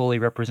seed fully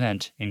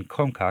represent in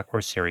Comcock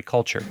or Seri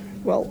culture.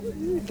 Well,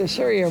 the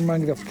Seri are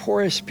among the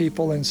poorest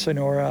people in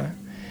Sonora,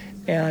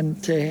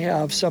 and to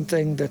have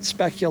something that's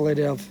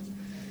speculative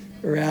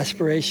or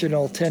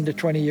aspirational 10 to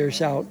 20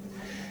 years out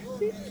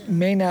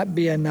may not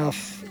be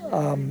enough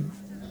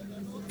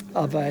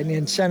of an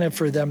incentive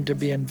for them to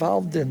be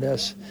involved in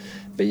this.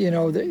 But,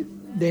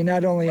 they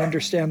not only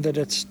understand that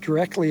it's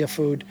directly a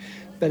food,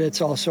 but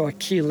it's also a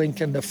key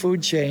link in the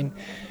food chain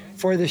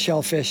for the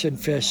shellfish and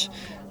fish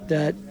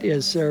that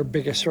is their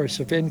biggest source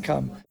of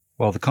income.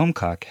 While the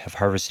Comcock have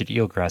harvested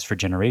eelgrass for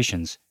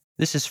generations,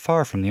 this is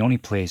far from the only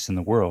place in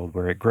the world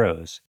where it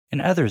grows,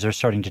 and others are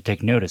starting to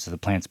take notice of the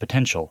plant's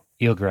potential.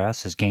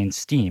 Eelgrass has gained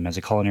steam as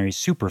a culinary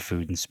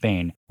superfood in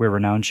Spain, where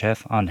renowned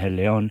chef Ángel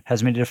León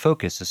has made it a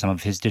focus of some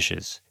of his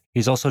dishes.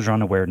 He's also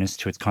drawn awareness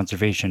to its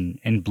conservation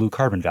and blue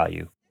carbon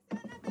value.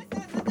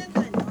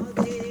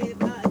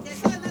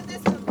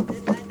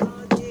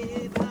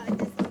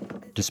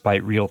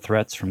 Despite real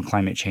threats from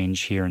climate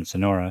change here in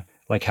Sonora,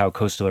 like how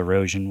coastal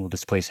erosion will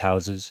displace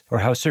houses, or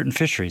how certain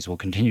fisheries will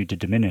continue to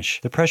diminish,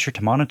 the pressure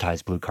to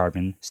monetize blue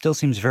carbon still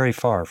seems very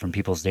far from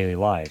people's daily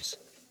lives.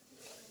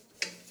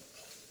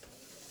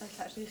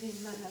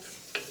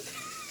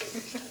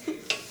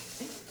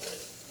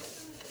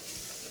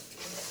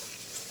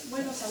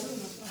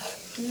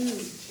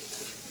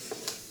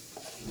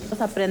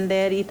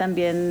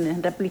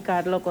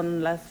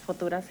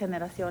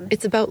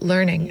 It's about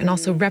learning and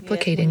also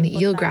replicating the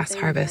eelgrass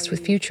harvest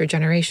with future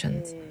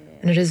generations.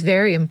 And it is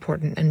very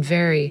important and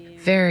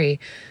very,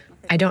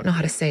 I don't know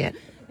how to say it.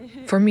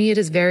 For me, it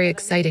is very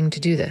exciting to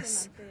do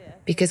this,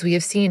 because we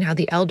have seen how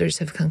the elders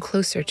have come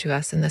closer to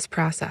us in this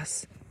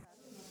process.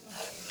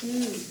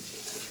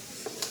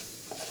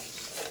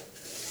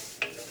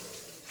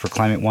 For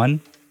Climate One,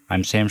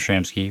 I'm Sam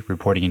Schramsky,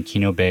 reporting in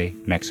Kino Bay,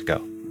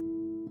 Mexico.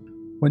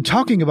 When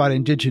talking about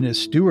Indigenous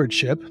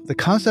stewardship, the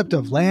concept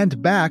of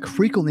land back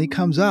frequently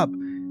comes up.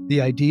 The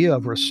idea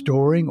of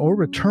restoring or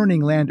returning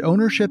land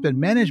ownership and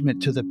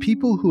management to the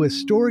people who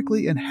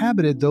historically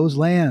inhabited those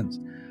lands.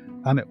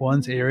 Climate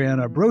One's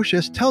Ariana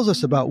Brocious tells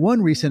us about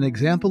one recent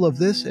example of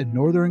this in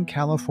Northern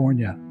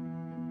California.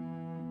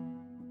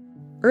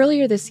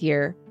 Earlier this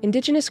year,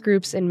 Indigenous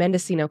groups in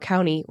Mendocino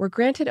County were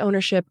granted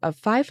ownership of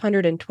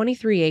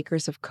 523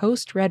 acres of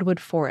coast redwood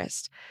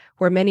forest,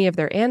 where many of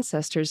their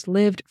ancestors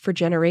lived for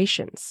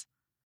generations.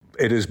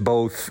 It is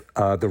both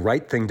the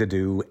right thing to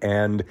do,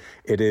 and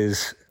it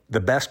is the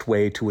best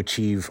way to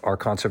achieve our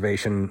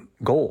conservation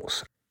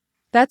goals.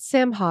 That's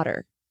Sam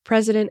Hodder,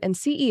 president and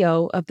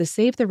CEO of the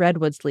Save the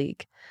Redwoods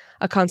League,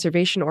 a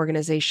conservation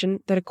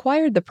organization that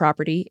acquired the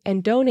property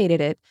and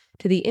donated it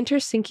to the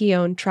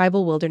Sinkyone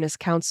Tribal Wilderness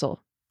Council.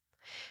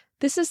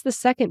 This is the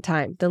second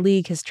time the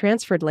League has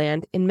transferred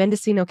land in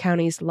Mendocino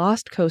County's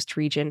Lost Coast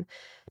region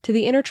to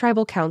the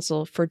Intertribal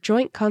Council for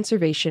Joint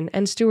Conservation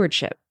and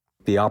Stewardship.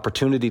 The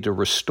opportunity to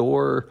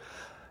restore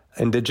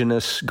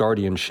Indigenous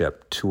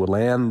guardianship to a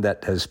land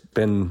that has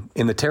been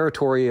in the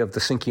territory of the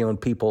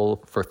Sinkyone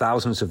people for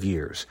thousands of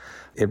years.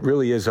 It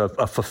really is a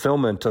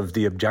fulfillment of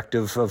the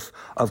objective of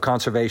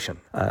conservation,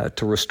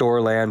 to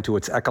restore land to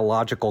its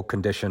ecological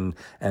condition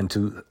and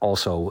to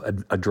also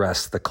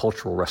address the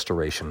cultural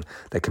restoration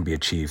that can be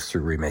achieved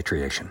through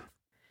rematriation.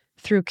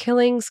 Through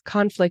killings,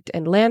 conflict,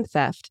 and land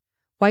theft,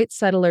 white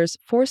settlers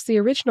forced the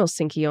original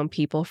Sinkyone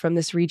people from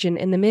this region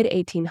in the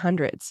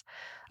mid-1800s,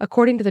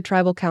 according to the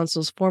Tribal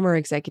Council's former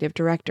executive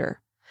director.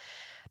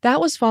 That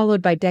was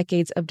followed by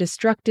decades of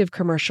destructive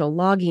commercial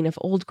logging of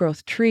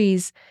old-growth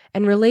trees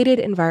and related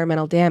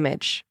environmental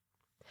damage.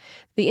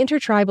 The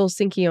Intertribal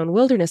Sinkyone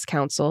Wilderness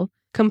Council,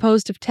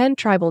 composed of 10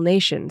 tribal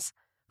nations,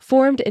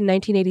 formed in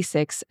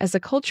 1986 as a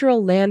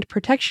cultural land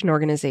protection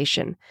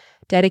organization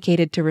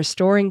dedicated to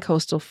restoring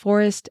coastal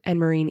forest and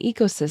marine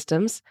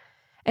ecosystems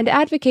and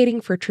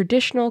advocating for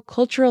traditional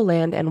cultural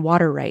land and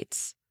water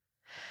rights.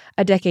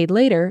 A decade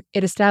later,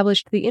 it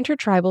established the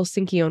Intertribal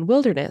Sinkyone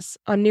Wilderness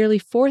on nearly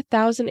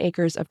 4,000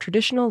 acres of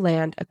traditional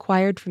land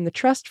acquired from the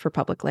Trust for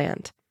Public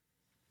Land.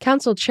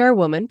 Council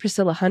Chairwoman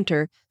Priscilla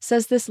Hunter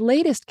says this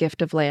latest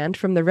gift of land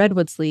from the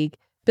Redwoods League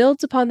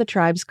builds upon the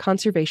tribe's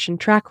conservation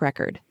track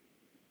record.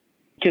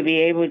 To be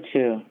able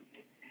to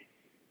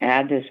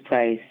add this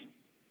place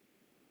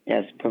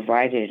that's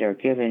provided or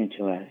given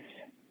to us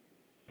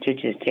to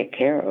just take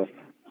care of,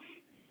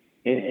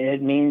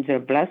 it means a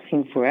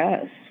blessing for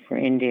us, for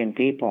Indian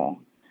people,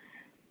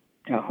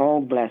 a whole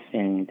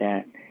blessing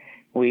that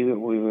we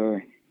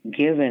were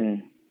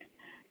given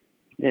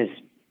this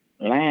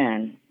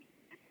land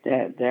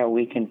that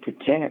we can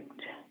protect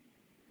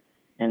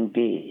and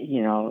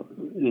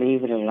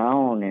leave it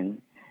alone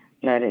and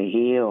let it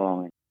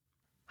heal.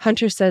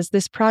 Hunter says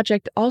this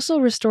project also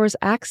restores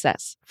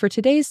access for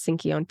today's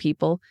Sinkyone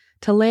people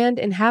to land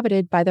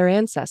inhabited by their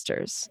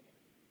ancestors.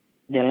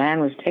 The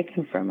land was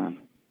taken from them,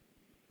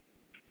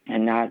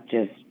 and not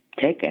just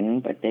taken,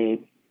 but they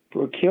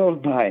were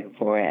killed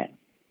for it.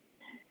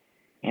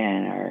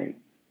 And our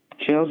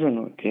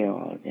children were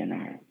killed, and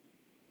our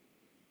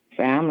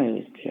family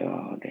was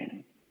killed,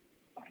 and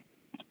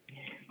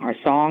our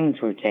songs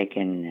were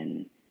taken,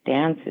 and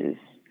dances.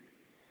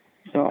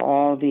 So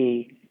all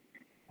the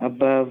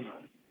above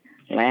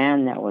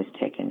land that was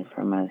taken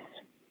from us,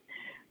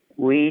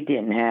 we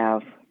didn't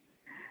have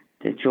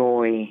the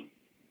joy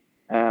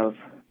of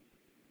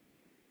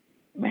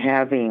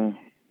having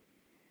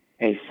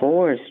a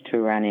forest to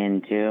run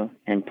into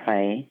and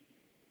play,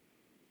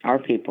 our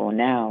people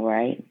now,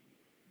 right?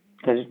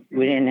 Because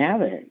we didn't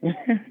have it.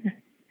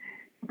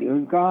 It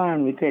was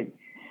gone.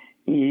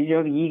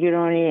 You could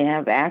only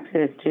have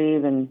access to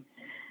even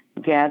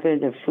gather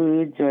the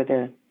foods or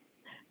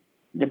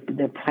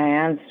the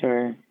plants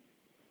or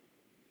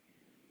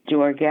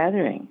do our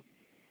gathering,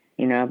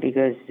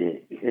 because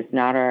it's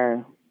not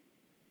our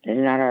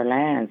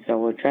land, so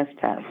we're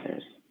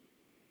trespassers.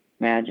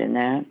 Imagine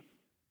that.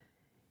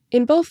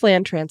 In both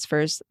land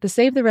transfers, the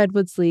Save the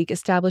Redwoods League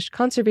established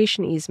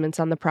conservation easements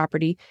on the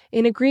property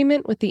in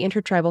agreement with the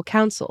Intertribal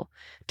Council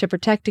to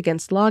protect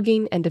against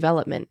logging and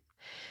development.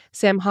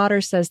 Sam Hodder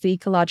says the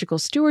ecological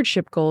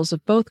stewardship goals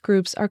of both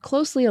groups are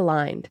closely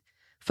aligned,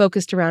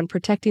 focused around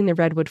protecting the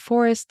redwood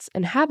forests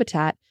and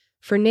habitat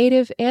for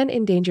native and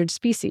endangered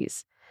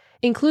species,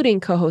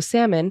 including coho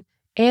salmon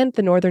and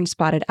the northern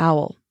spotted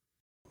owl.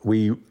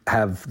 We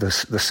have the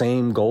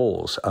same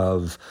goals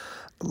of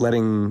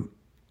letting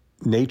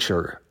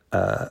nature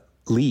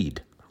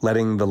lead,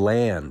 letting the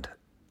land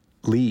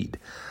lead,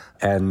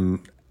 and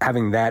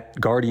having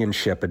that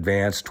guardianship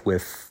advanced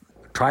with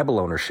tribal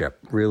ownership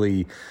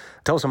really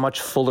tells a much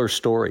fuller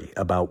story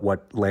about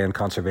what land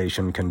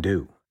conservation can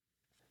do.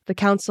 The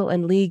Council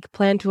and League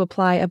plan to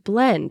apply a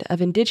blend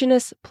of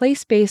Indigenous,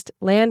 place-based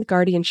land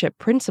guardianship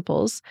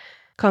principles,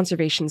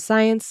 conservation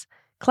science,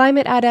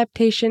 climate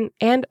adaptation,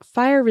 and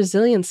fire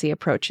resiliency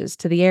approaches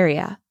to the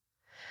area.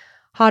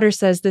 Hodder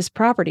says this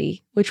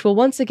property, which will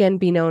once again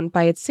be known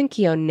by its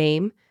Sinkyone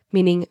name,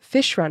 meaning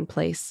fish run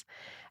place,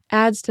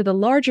 adds to the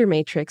larger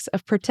matrix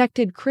of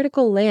protected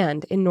critical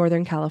land in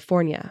Northern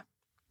California.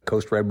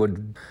 Coast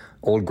redwood,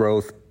 old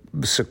growth,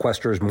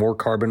 sequesters more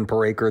carbon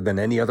per acre than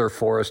any other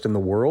forest in the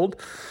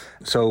world.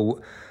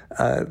 So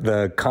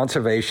the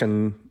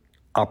conservation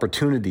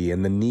opportunity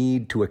and the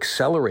need to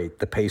accelerate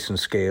the pace and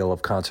scale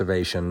of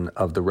conservation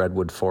of the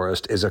redwood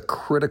forest is a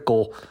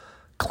critical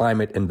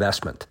climate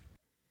investment.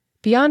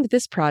 Beyond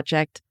this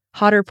project,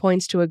 Hodder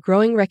points to a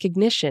growing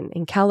recognition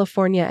in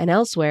California and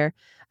elsewhere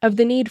of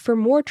the need for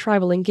more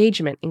tribal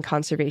engagement in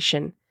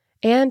conservation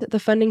and the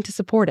funding to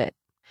support it.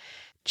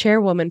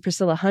 Chairwoman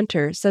Priscilla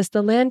Hunter says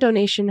the land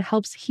donation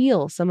helps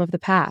heal some of the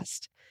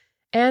past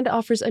and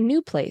offers a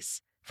new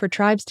place for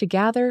tribes to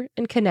gather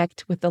and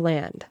connect with the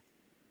land.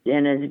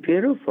 And it's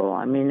beautiful.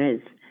 I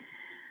mean,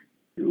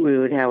 we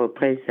would have a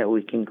place that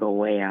we can go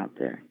way out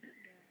there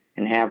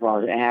and have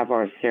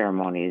our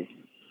ceremonies.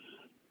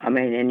 I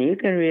mean, and you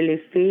can really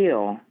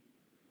feel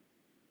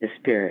the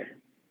spirit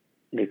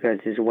because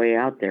it's way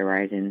out there,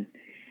 right? And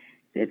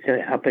it's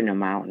up in the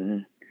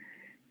mountain.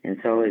 And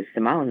so it's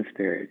the mountain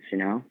spirits,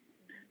 And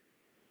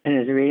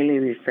it's really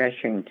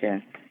refreshing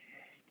to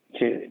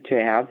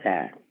have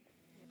that.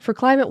 For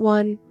Climate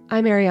One,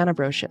 I'm Ariana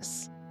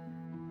Brocious.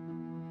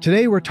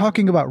 Today we're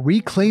talking about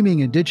reclaiming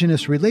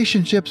Indigenous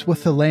relationships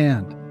with the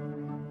land.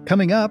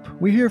 Coming up,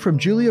 we hear from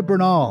Julia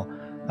Bernal,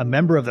 a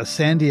member of the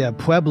Sandia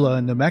Pueblo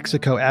in New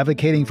Mexico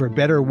advocating for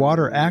better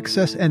water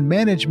access and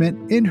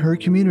management in her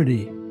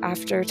community.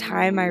 After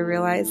time, I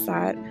realized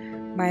that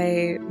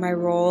my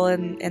role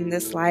in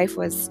this life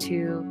was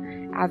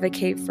to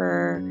advocate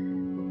for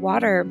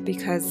water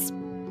because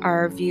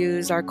our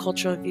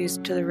cultural views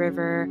to the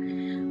river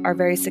are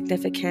very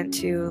significant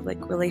to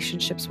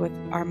relationships with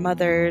our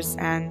mothers.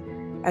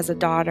 And as a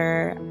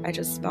daughter, I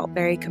just felt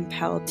very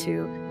compelled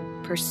to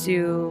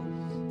pursue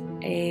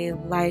a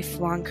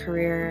lifelong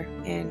career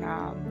in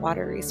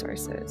water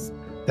resources.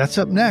 That's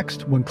up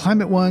next when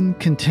Climate One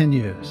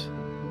continues.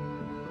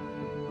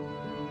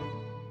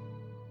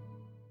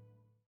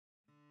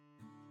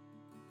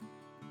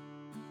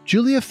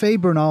 Julia Fay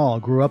Bernal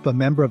grew up a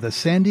member of the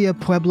Sandia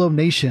Pueblo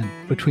Nation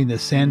between the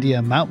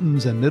Sandia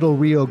Mountains and Middle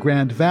Rio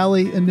Grande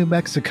Valley in New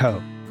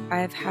Mexico.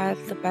 I've had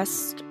the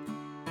best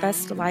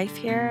life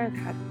here. I've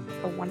had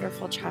a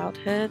wonderful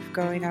childhood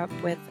growing up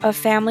with a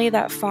family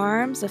that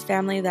farms, a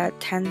family that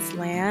tends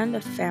land,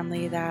 a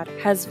family that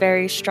has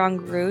very strong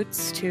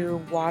roots to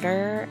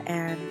water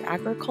and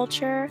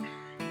agriculture.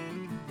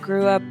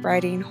 Grew up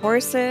riding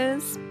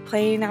horses,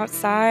 playing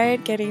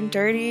outside, getting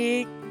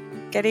dirty,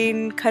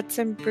 getting cuts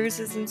and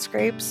bruises and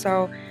scrapes.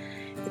 So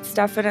it's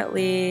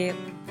definitely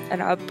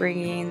an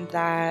upbringing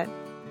that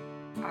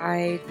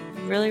I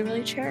really,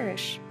 really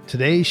cherish.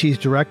 Today, she's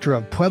director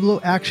of Pueblo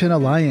Action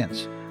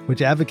Alliance,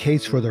 which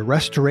advocates for the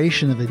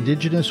restoration of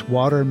Indigenous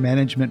water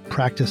management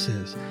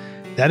practices.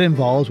 That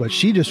involves what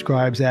she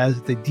describes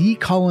as the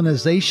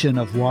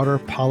decolonization of water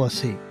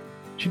policy.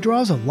 She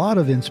draws a lot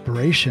of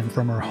inspiration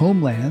from her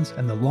homelands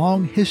and the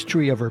long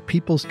history of her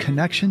people's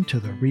connection to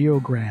the Rio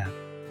Grande.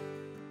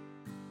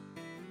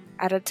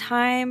 At a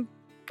time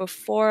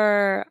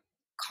before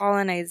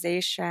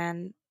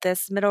colonization,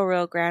 this Middle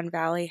Rio Grande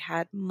Valley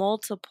had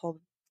multiple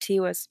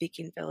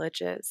Tiwa-speaking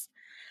villages.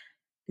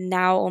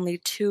 Now only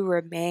 2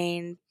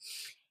 remain.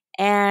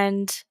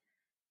 And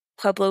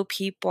Pueblo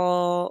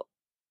people,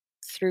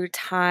 through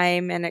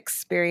time and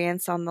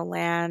experience on the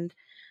land,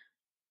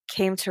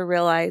 came to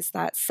realize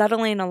that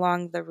settling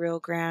along the Rio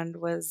Grande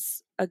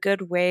was a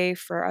good way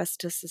for us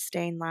to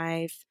sustain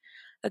life,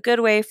 a good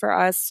way for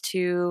us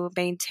to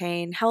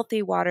maintain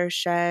healthy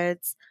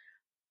watersheds,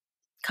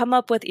 come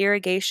up with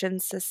irrigation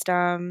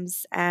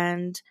systems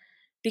and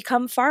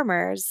become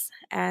farmers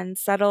and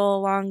settle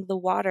along the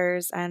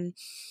waters. And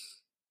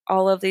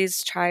all of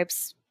these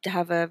tribes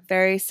have a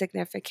very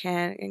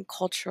significant and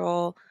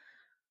cultural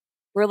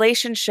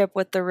relationship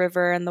with the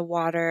river and the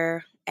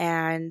water.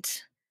 And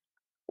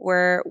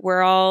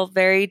we're all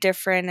very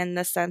different in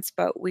the sense,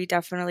 but we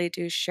definitely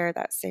do share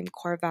that same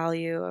core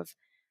value of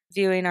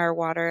viewing our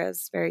water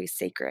as very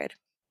sacred.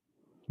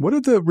 What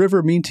did the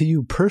river mean to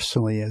you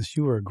personally as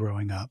you were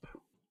growing up?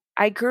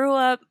 I grew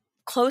up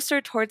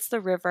closer towards the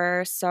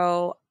river,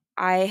 so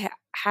I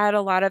had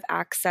a lot of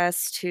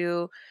access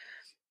to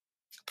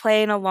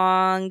playing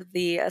along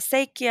the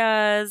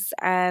acequias,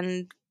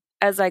 and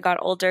as I got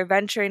older,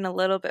 venturing a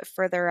little bit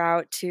further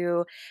out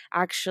to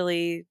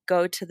actually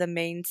go to the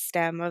main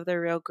stem of the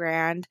Rio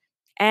Grande.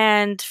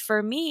 And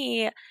for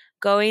me,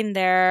 going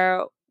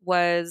there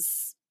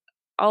was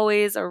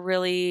always a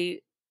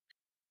really,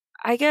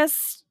 I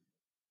guess,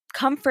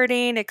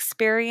 comforting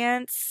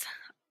experience,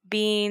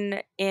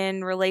 being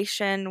in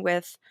relation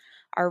with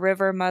our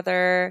river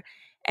mother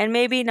and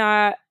maybe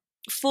not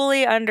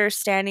fully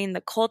understanding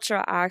the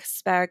cultural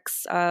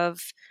aspects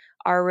of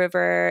our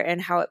river and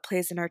how it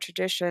plays in our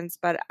traditions.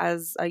 But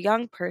as a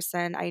young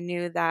person, I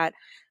knew that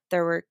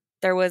there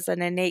was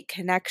an innate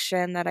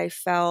connection that I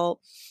felt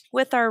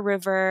with our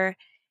river.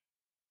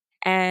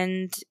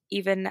 And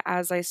even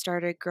as I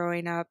started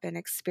growing up and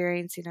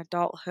experiencing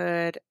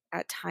adulthood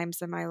at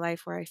times in my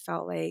life where I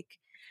felt like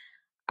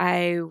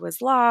I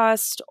was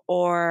lost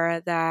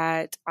or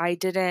that I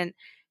didn't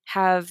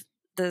have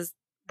the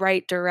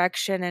right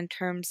direction in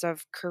terms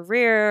of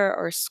career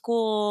or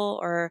school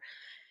or,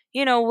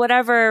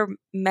 whatever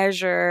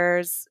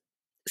measures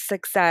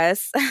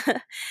success,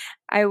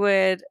 I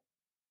would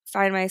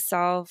find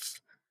myself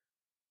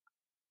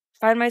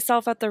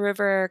at the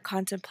river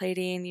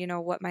contemplating,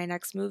 what my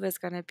next move is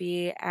going to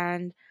be.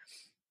 And,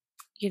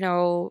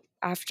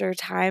 after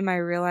time, I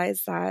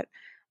realized that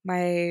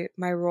my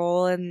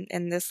role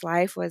in this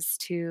life was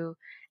to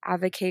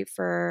advocate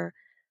for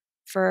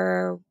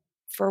for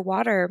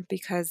water,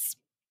 because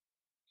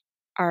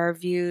our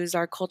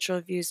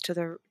cultural views to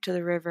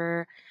the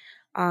river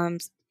um,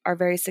 are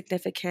very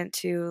significant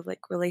to like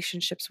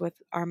relationships with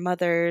our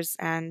mothers.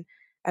 And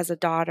as a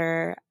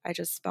daughter, I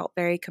just felt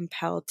very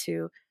compelled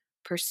to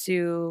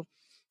pursue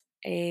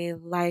a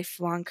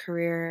lifelong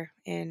career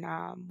in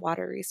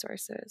water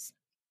resources.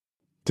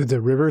 Did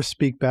the river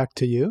speak back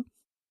to you?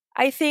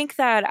 I think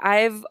that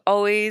I've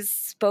always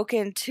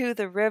spoken to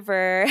the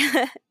river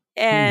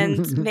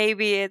and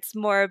maybe it's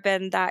more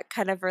been that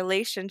kind of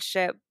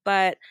relationship,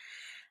 but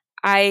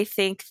I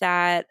think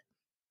that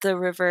the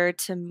river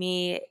to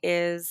me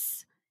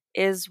is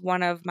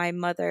one of my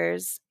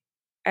mothers.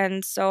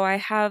 And so I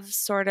have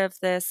sort of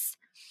this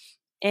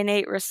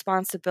innate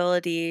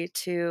responsibility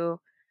to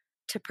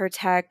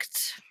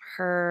protect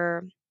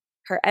her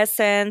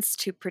essence,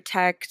 to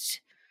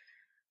protect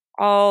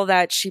all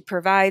that she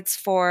provides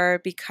for,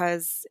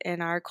 because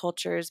in our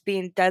cultures,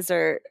 being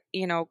desert,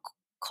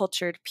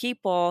 cultured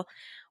people,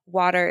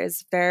 water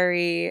is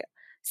very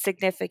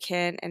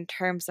significant in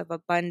terms of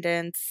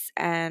abundance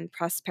and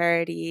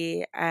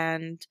prosperity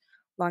and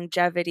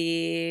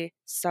longevity.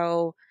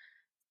 So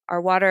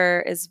our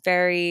water is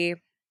very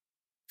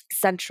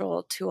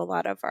central to a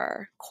lot of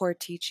our core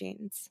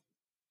teachings.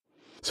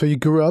 So you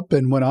grew up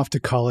and went off to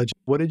college.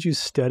 What did you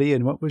study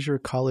and what was your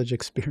college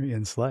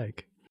experience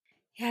like?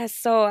 Yeah,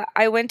 so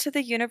I went to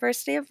the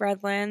University of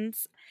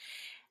Redlands.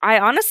 I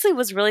honestly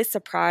was really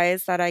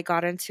surprised that I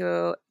got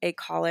into a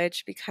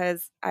college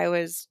because I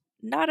was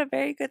not a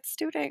very good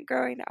student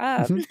growing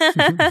up.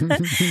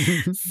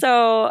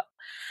 So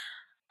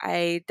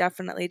I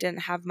definitely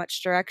didn't have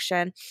much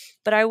direction.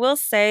 But I will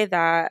say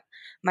that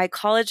my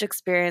college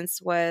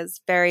experience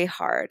was very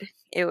hard.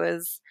 It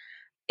was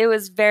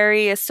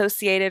very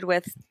associated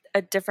with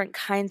a different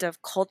kind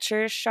of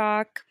culture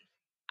shock.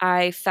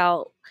 I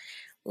felt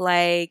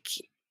like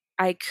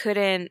I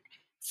couldn't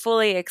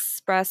fully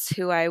express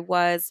who I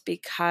was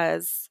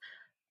because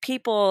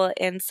people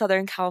in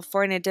Southern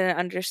California didn't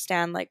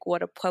understand like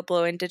what a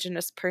Pueblo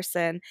Indigenous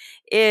person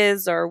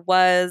is or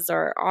was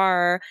or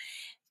are.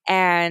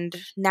 And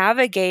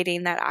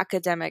navigating that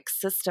academic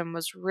system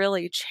was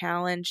really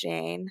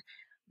challenging.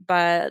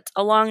 But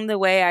along the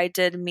way, I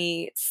did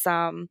meet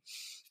some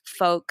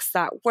folks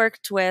that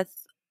worked with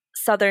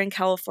Southern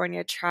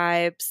California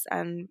tribes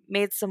and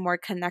made some more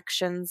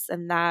connections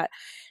in that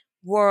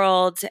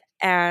world.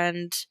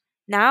 And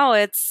now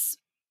it's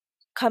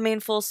coming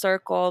full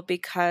circle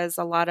because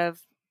a lot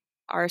of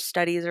our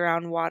studies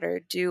around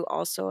water do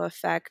also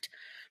affect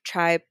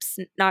tribes,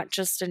 not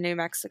just in New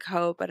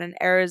Mexico, but in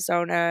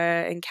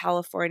Arizona and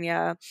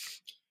California.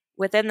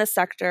 Within the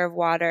sector of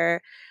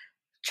water,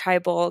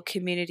 tribal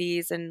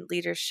communities and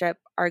leadership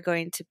are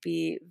going to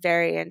be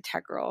very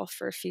integral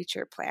for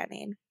future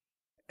planning.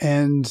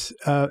 And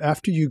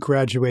after you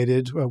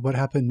graduated, what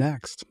happened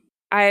next?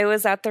 I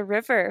was at the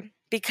river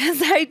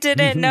because I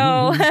didn't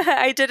know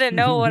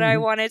what I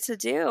wanted to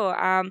do.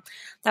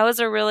 That was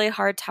a really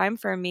hard time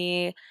for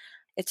me.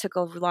 it took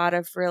a lot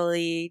of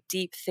really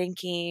deep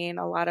thinking,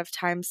 a lot of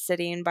time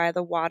sitting by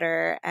the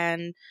water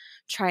and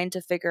trying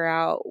to figure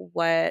out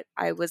what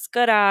I was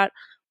good at,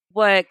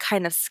 what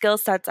kind of skill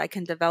sets I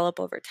can develop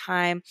over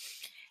time.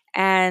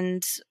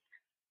 And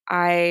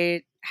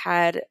I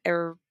had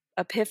a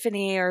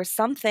epiphany or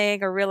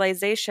something, a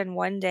realization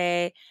one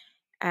day,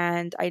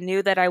 and I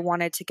knew that I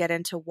wanted to get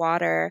into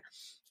water,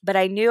 but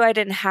I knew I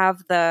didn't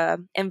have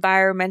the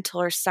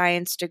environmental or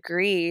science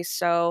degree.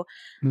 So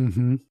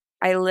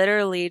I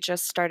literally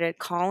just started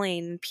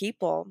calling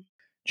people.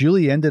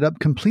 Julie ended up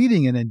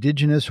completing an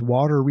Indigenous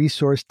water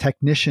resource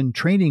technician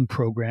training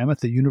program at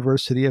the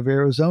University of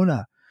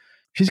Arizona.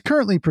 She's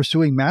currently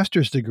pursuing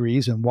master's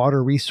degrees in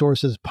water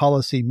resources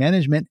policy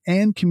management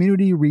and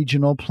community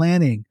regional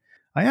planning.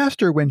 I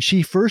asked her when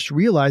she first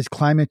realized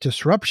climate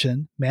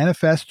disruption,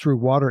 manifest through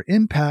water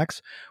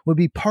impacts, would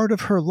be part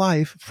of her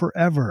life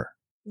forever.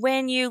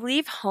 When you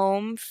leave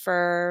home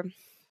for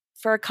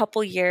a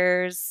couple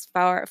years,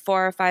 4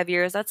 or 5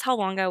 years, that's how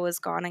long I was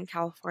gone in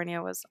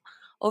California, was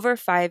over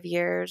 5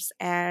 years.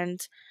 And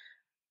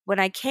when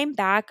I came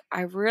back,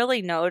 I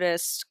really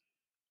noticed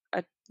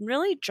a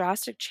really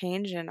drastic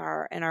change in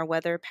our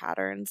weather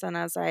patterns. And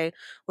as I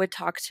would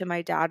talk to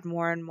my dad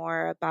more and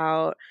more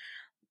about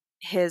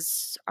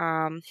his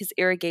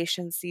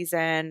irrigation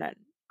season,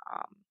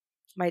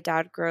 my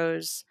dad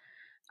grows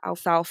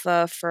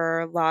alfalfa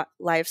for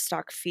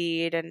livestock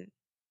feed and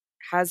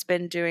has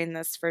been doing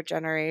this for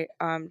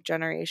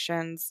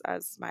generations,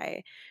 as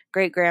my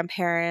great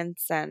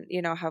grandparents and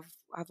have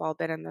all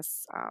been in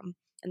this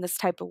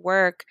type of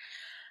work.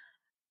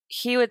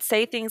 He would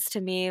say things to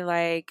me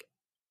like,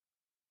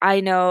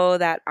 I know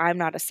that I'm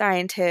not a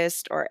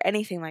scientist or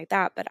anything like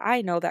that, but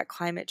I know that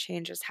climate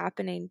change is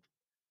happening.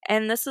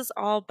 And this is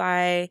all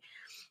by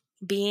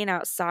being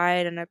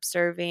outside and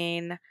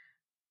observing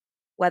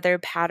weather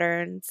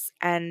patterns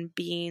and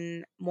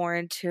being more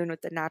in tune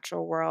with the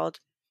natural world.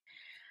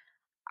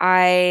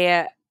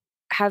 I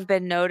have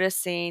been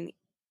noticing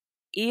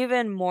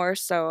even more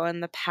so in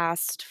the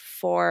past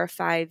 4 or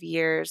 5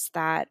 years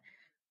that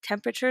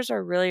temperatures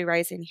are really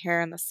rising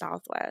here in the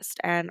Southwest,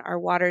 and our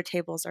water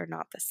tables are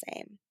not the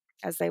same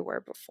as they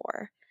were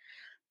before.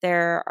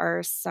 There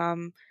are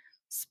some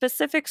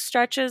specific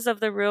stretches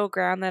of the Rio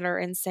Grande that are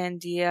in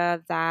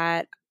Sandia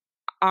that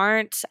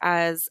aren't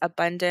as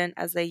abundant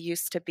as they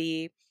used to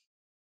be.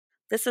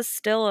 This is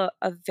still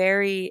a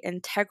very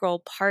integral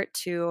part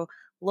to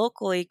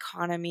local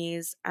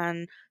economies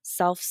and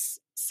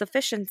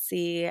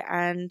self-sufficiency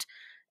and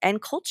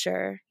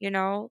culture.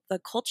 The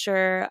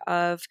culture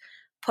of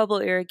Pueblo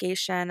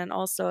irrigation and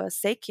also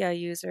acequia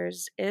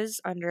users is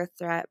under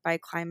threat by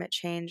climate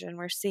change, and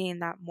we're seeing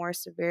that more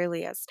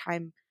severely as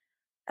time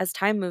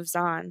moves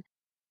on.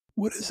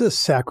 What is a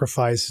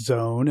sacrifice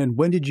zone, and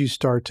when did you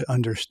start to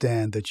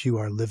understand that you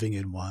are living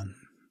in one?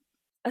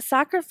 A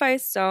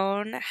sacrifice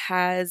zone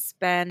has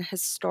been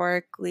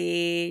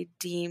historically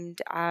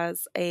deemed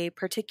as a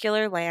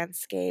particular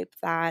landscape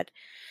that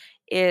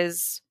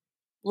is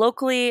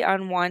locally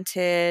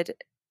unwanted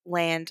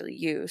land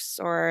use,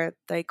 or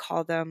they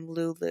call them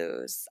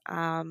LULUs.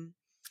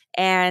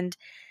 And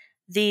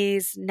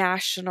these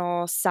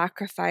national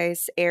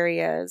sacrifice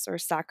areas or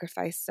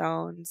sacrifice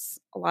zones,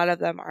 a lot of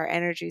them are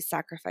energy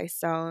sacrifice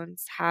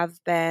zones,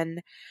 have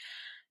been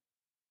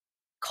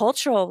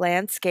cultural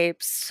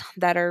landscapes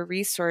that are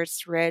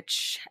resource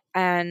rich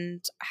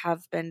and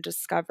have been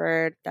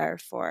discovered,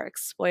 therefore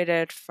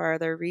exploited for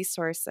their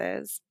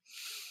resources.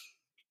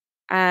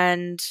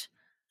 And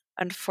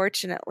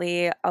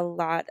unfortunately, a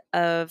lot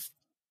of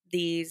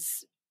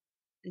these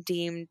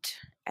deemed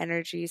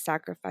energy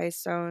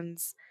sacrifice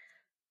zones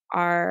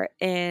are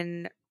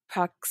in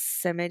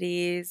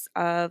proximities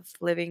of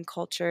living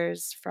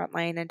cultures,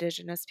 frontline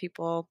Indigenous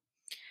people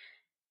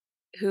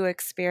who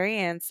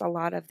experience a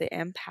lot of the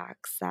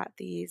impacts that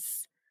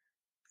these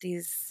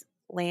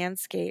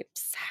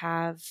landscapes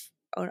have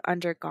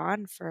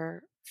undergone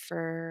for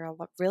a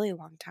really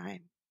long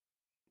time.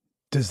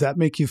 Does that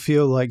make you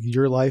feel like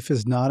your life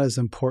is not as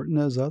important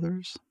as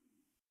others?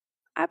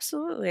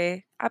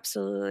 Absolutely.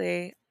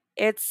 Absolutely.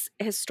 It's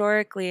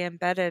historically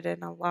embedded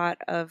in a lot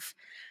of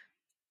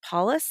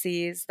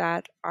policies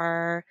that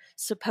are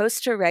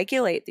supposed to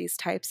regulate these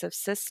types of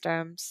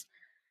systems.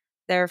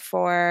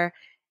 Therefore,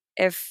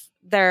 if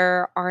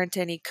there aren't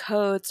any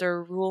codes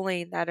or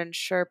ruling that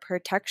ensure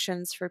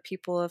protections for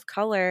people of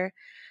color,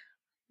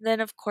 then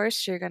of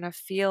course you're going to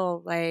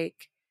feel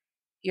like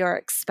you're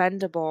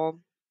expendable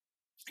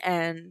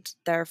and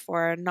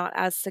therefore not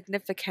as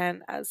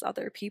significant as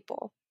other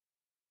people.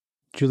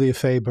 Julia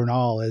Fay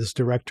Bernal is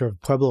director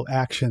of Pueblo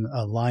Action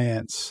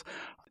Alliance.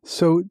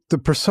 So the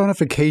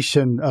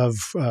personification of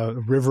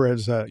river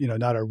as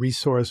not a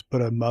resource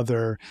but a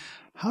mother,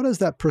 how does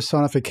that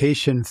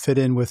personification fit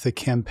in with the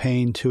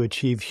campaign to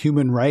achieve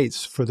human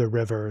rights for the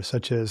river,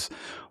 such as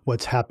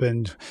what's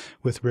happened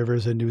with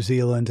rivers in New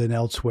Zealand and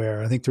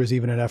elsewhere? I think there's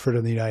even an effort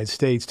in the United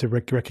States to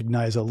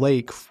recognize a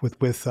lake with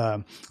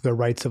the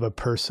rights of a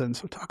person.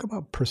 So talk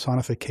about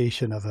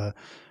personification of a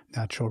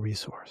natural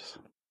resource.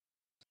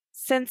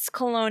 since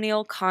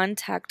colonial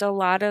contact, a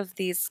lot of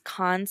these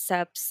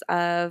concepts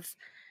of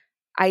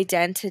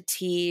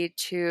identity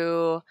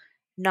to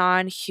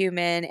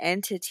non-human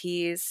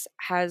entities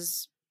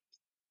has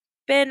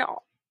been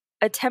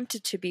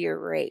attempted to be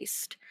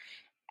erased.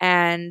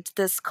 And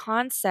this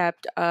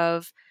concept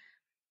of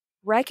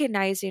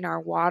recognizing our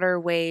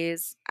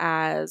waterways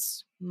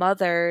as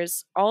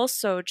mothers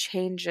also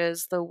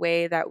changes the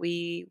way that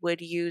we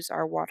would use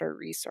our water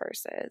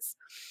resources.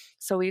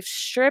 So we've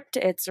stripped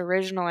its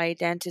original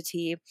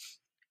identity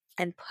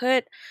and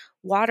put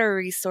water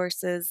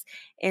resources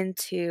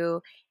into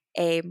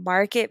a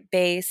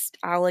market-based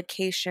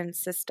allocation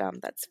system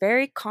that's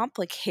very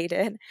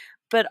complicated,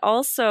 but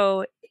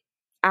also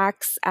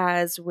acts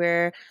as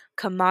we're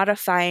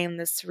commodifying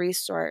this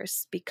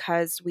resource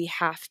because we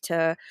have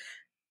to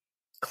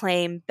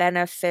claim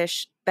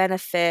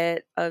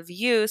benefit of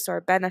use or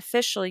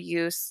beneficial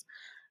use,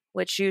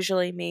 which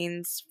usually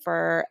means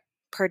for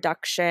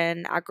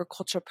production,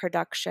 agricultural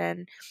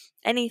production,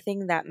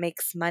 anything that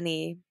makes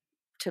money,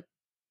 to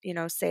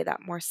say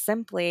that more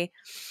simply.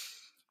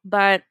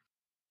 But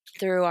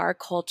through our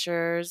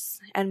cultures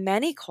and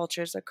many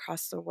cultures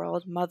across the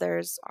world,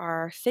 mothers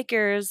are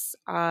figures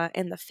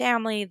in the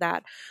family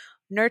that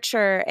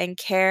nurture and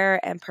care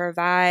and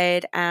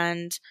provide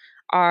and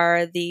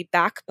are the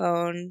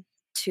backbone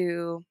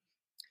to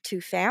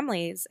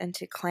families and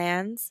to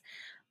clans.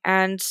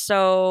 And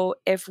so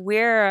if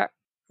we're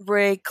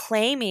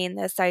reclaiming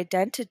this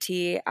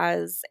identity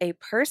as a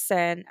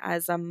person,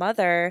 as a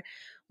mother,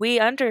 we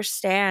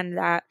understand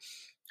that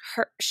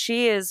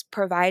she is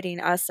providing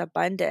us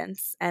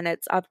abundance, and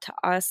it's up to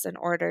us in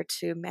order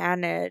to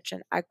manage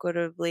and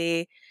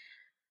equitably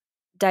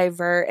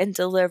divert and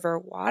deliver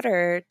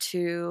water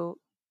to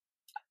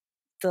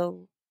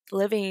the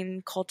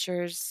living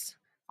cultures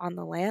on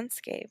the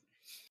landscape.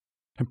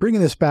 And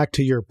bringing this back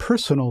to your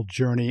personal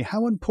journey,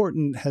 how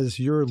important has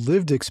your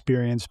lived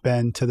experience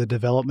been to the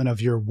development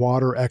of your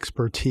water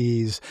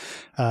expertise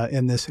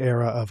in this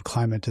era of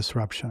climate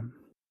disruption?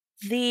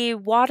 The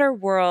water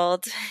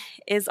world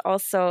is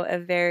also a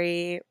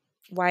very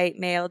white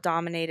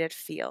male-dominated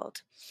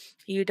field.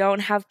 You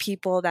don't have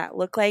people that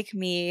look like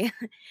me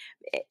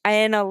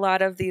in a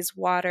lot of these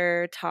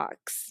water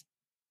talks.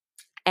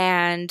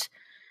 And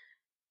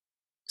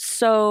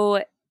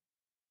so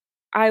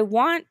I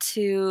want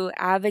to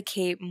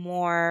advocate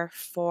more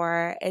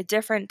for a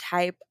different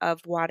type of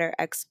water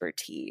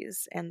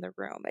expertise in the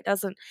room. It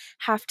doesn't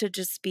have to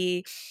just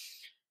be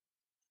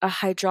a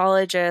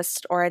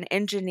hydrologist or an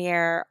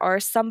engineer or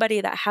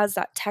somebody that has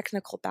that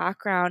technical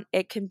background.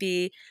 It can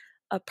be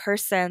a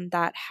person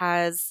that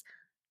has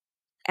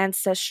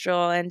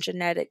ancestral and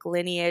genetic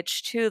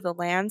lineage to the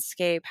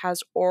landscape,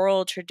 has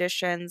oral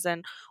traditions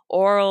and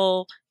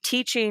oral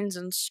teachings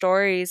and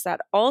stories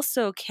that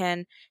also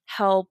can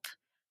help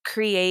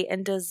create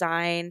and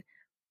design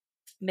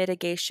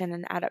mitigation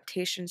and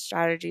adaptation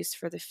strategies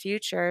for the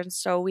future. And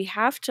so we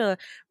have to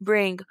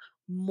bring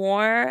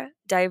more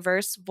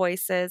diverse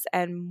voices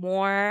and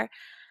more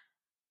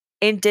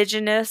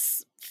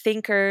Indigenous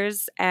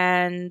thinkers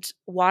and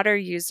water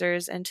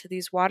users into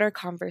these water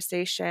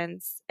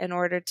conversations in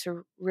order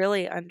to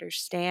really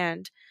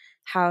understand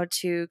how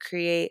to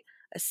create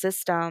a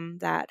system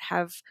that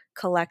have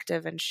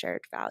collective and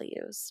shared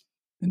values.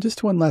 And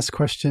just one last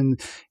question.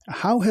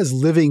 How has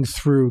living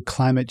through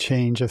climate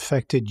change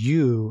affected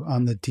you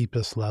on the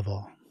deepest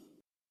level?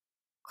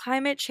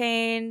 Climate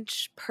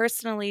change,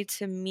 personally,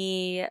 to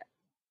me,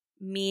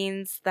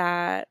 means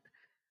that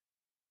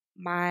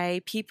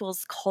my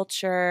people's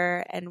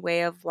culture and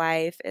way of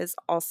life is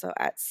also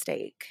at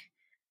stake,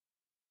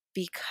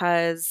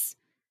 because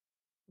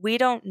we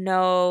don't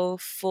know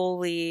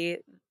fully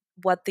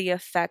what the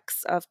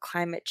effects of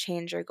climate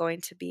change are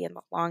going to be in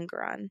the long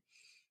run.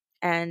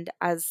 And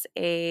as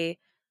a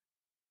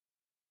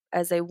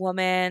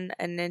woman,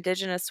 an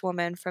Indigenous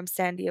woman from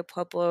Sandia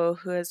Pueblo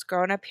who has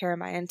grown up here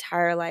my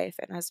entire life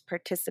and has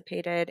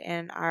participated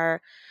in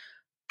our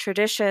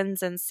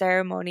traditions and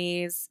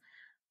ceremonies,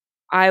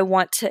 I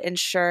want to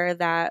ensure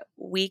that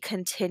we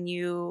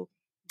continue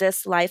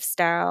this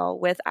lifestyle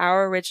with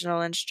our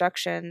original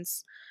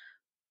instructions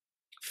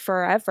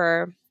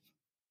forever.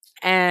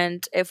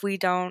 And if we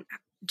don't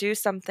do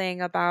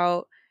something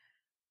about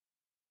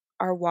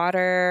our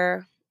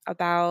water,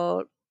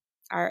 about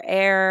our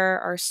air,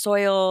 our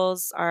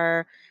soils,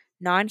 our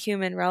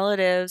non-human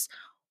relatives,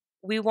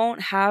 we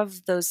won't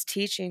have those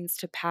teachings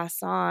to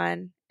pass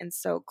on. And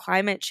so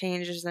climate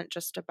change isn't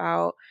just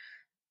about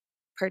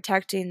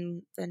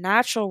protecting the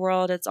natural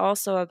world, it's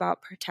also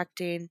about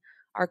protecting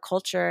our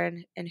culture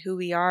and who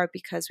we are,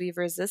 because we've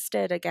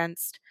resisted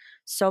against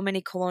so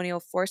many colonial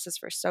forces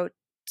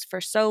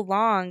for so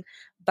long.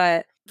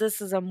 But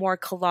this is a more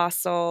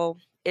colossal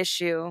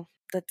issue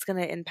that's going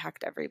to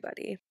impact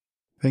everybody.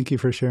 Thank you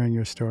for sharing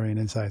your story and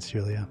insights,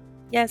 Julia.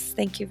 Yes,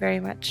 thank you very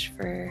much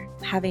for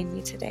having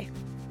me today.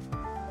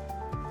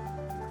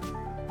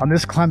 On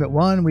this Climate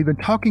One, we've been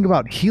talking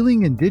about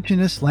healing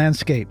Indigenous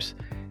landscapes.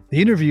 The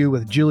interview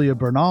with Julia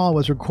Bernal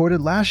was recorded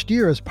last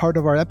year as part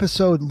of our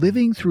episode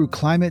Living Through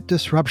Climate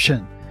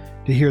Disruption.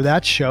 To hear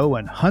that show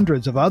and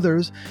hundreds of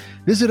others,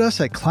 visit us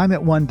at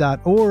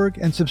climateone.org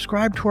and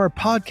subscribe to our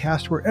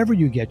podcast wherever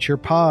you get your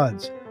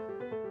pods.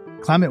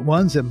 Climate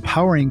One's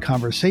empowering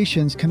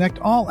conversations connect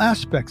all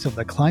aspects of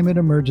the climate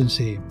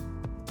emergency.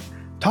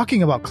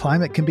 Talking about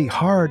climate can be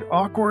hard,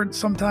 awkward,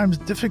 sometimes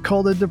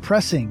difficult and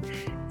depressing,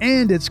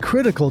 and it's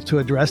critical to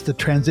address the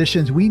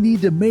transitions we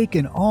need to make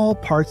in all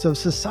parts of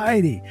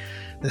society.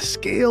 The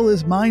scale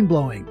is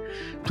mind-blowing.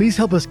 Please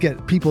help us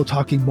get people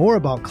talking more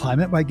about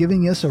climate by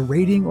giving us a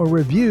rating or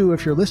review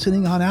if you're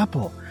listening on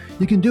Apple.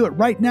 You can do it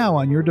right now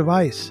on your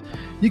device.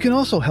 You can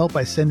also help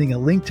by sending a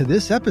link to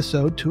this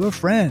episode to a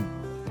friend.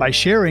 By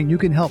sharing, you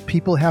can help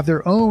people have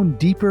their own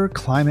deeper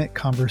climate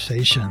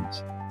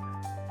conversations.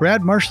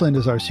 Brad Marshland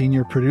is our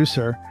senior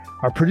producer.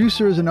 Our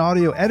producers and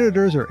audio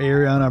editors are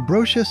Ariana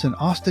Brocious and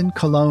Austin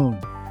Colon.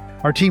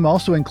 Our team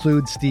also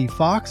includes Steve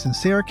Fox and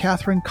Sarah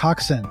Catherine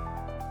Coxon.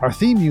 Our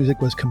theme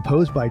music was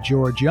composed by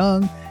George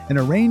Young and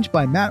arranged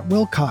by Matt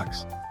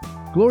Wilcox.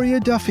 Gloria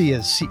Duffy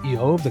is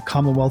CEO of the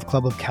Commonwealth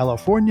Club of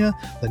California,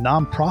 the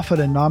nonprofit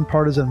and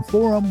nonpartisan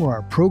forum where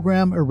our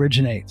program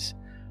originates.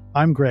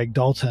 I'm Greg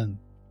Dalton.